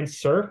 And then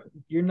against surf,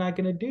 you're not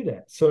gonna do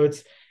that. So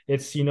it's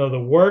the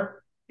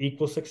work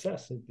equals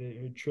success.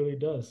 It truly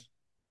does.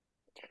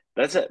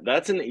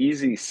 that's an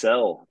easy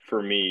sell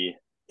for me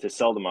to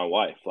sell to my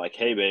wife. Like,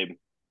 hey, babe,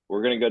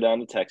 we're gonna go down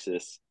to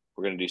Texas.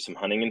 We're gonna do some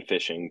hunting and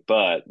fishing,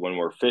 but when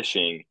we're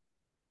fishing,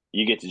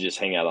 you get to just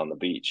hang out on the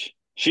beach.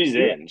 She's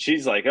in.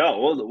 She's like,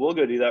 oh, we'll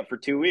go do that for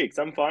 2 weeks.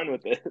 I'm fine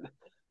with it.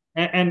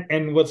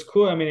 And what's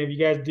cool, I mean, if you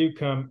guys do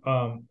come,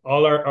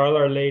 all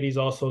our ladies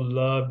also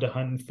love to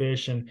hunt and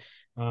fish, and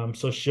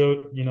so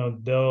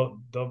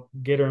they'll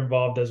get her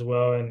involved as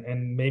well,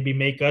 and maybe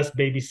make us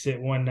babysit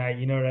one night.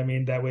 You know what I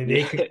mean? That way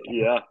they could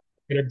Yeah.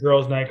 get a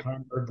girls' night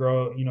hunt or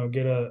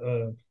get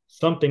a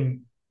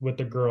something with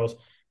the girls.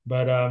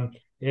 But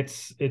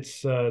it's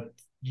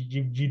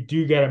you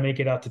do got to make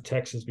it out to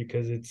Texas,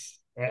 because it's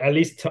at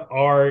least to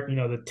our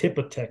the tip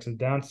of Texas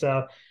down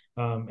south.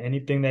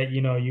 Anything that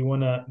you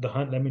want to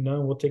hunt, let me know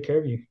and we'll take care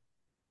of you.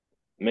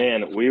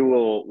 Man,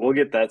 we'll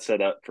get that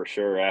set up for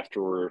sure.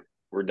 After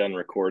we're done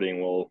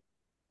recording,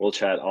 we'll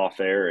chat off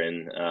air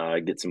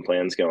and get some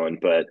plans going.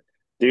 But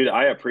dude,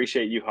 I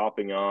appreciate you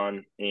hopping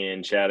on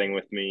and chatting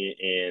with me,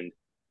 and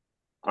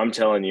I'm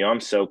telling you, I'm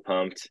so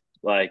pumped.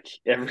 Like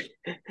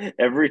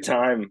every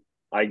time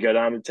I go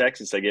down to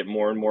Texas, I get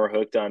more and more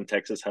hooked on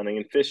Texas hunting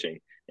and fishing.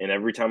 And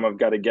every time I've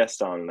got a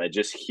guest on and I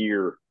just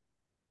hear,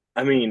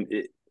 I mean,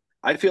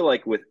 I feel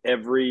like with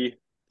every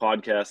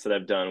podcast that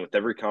I've done, with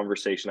every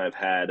conversation I've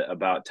had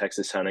about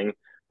Texas hunting,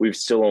 we've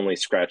still only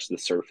scratched the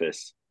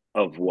surface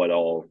of what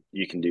all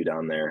you can do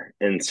down there.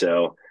 And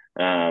so,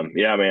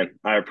 yeah, man,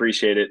 I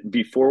appreciate it.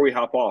 Before we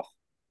hop off,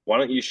 why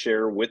don't you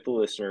share with the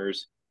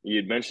listeners?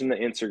 You'd mentioned the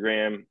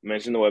Instagram,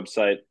 mentioned the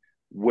website.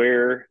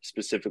 Where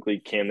specifically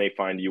can they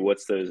find you? What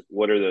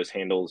are those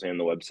handles and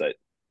the website?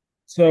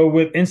 So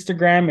with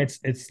Instagram,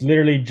 it's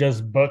literally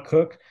just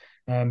Buckhook,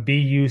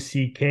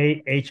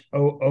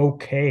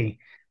 BUCKHOOK.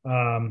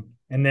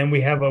 And then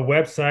we have a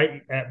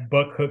website at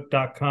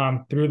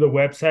buckhook.com. Through the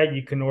website,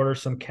 you can order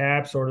some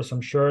caps, order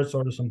some shirts,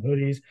 order some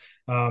hoodies.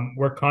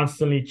 We're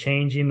constantly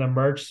changing the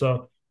merch.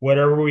 So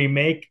whatever we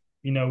make,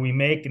 we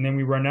make, and then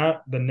we run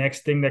out. The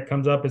next thing that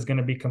comes up is going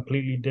to be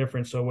completely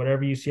different. So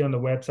whatever you see on the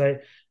website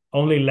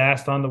only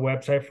lasts on the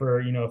website for,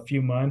 a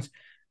few months.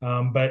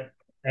 But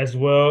as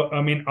well,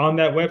 I mean, on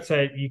that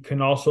website, you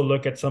can also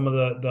look at some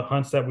of the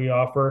hunts that we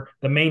offer,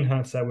 the main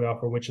hunts that we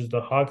offer, which is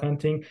the hog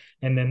hunting,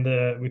 and then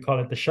we call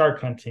it the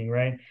shark hunting,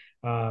 right?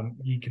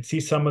 You can see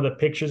some of the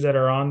pictures that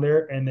are on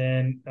there, and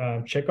then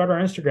check out our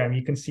Instagram.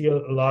 You can see a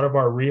lot of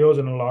our reels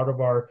and a lot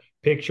of our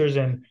pictures,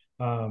 and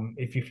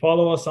if you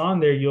follow us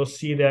on there, you'll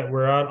see that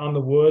we're out on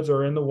the woods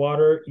or in the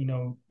water.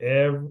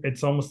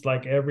 It's almost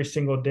like every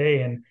single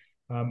day, and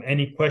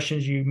any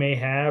questions you may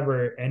have,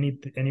 or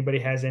anybody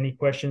has any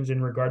questions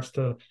in regards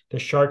to the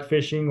shark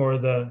fishing or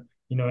the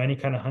any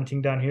kind of hunting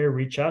down here,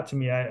 reach out to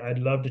me. I'd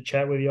love to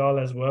chat with y'all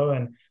as well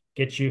and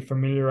get you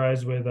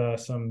familiarized with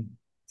some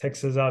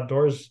Texas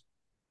outdoors.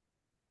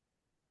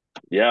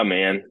 Yeah,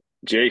 man.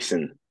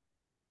 Jason,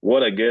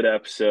 what a good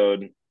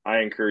episode. I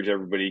encourage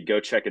everybody, go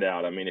check it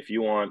out. I mean, if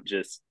you want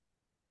just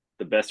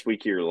the best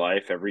week of your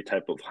life, every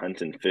type of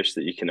hunt and fish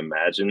that you can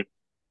imagine,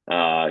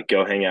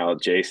 go hang out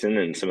with Jason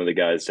and some of the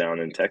guys down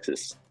in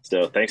Texas.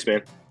 So thanks,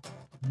 man.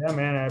 Yeah,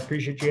 man. I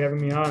appreciate you having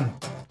me on.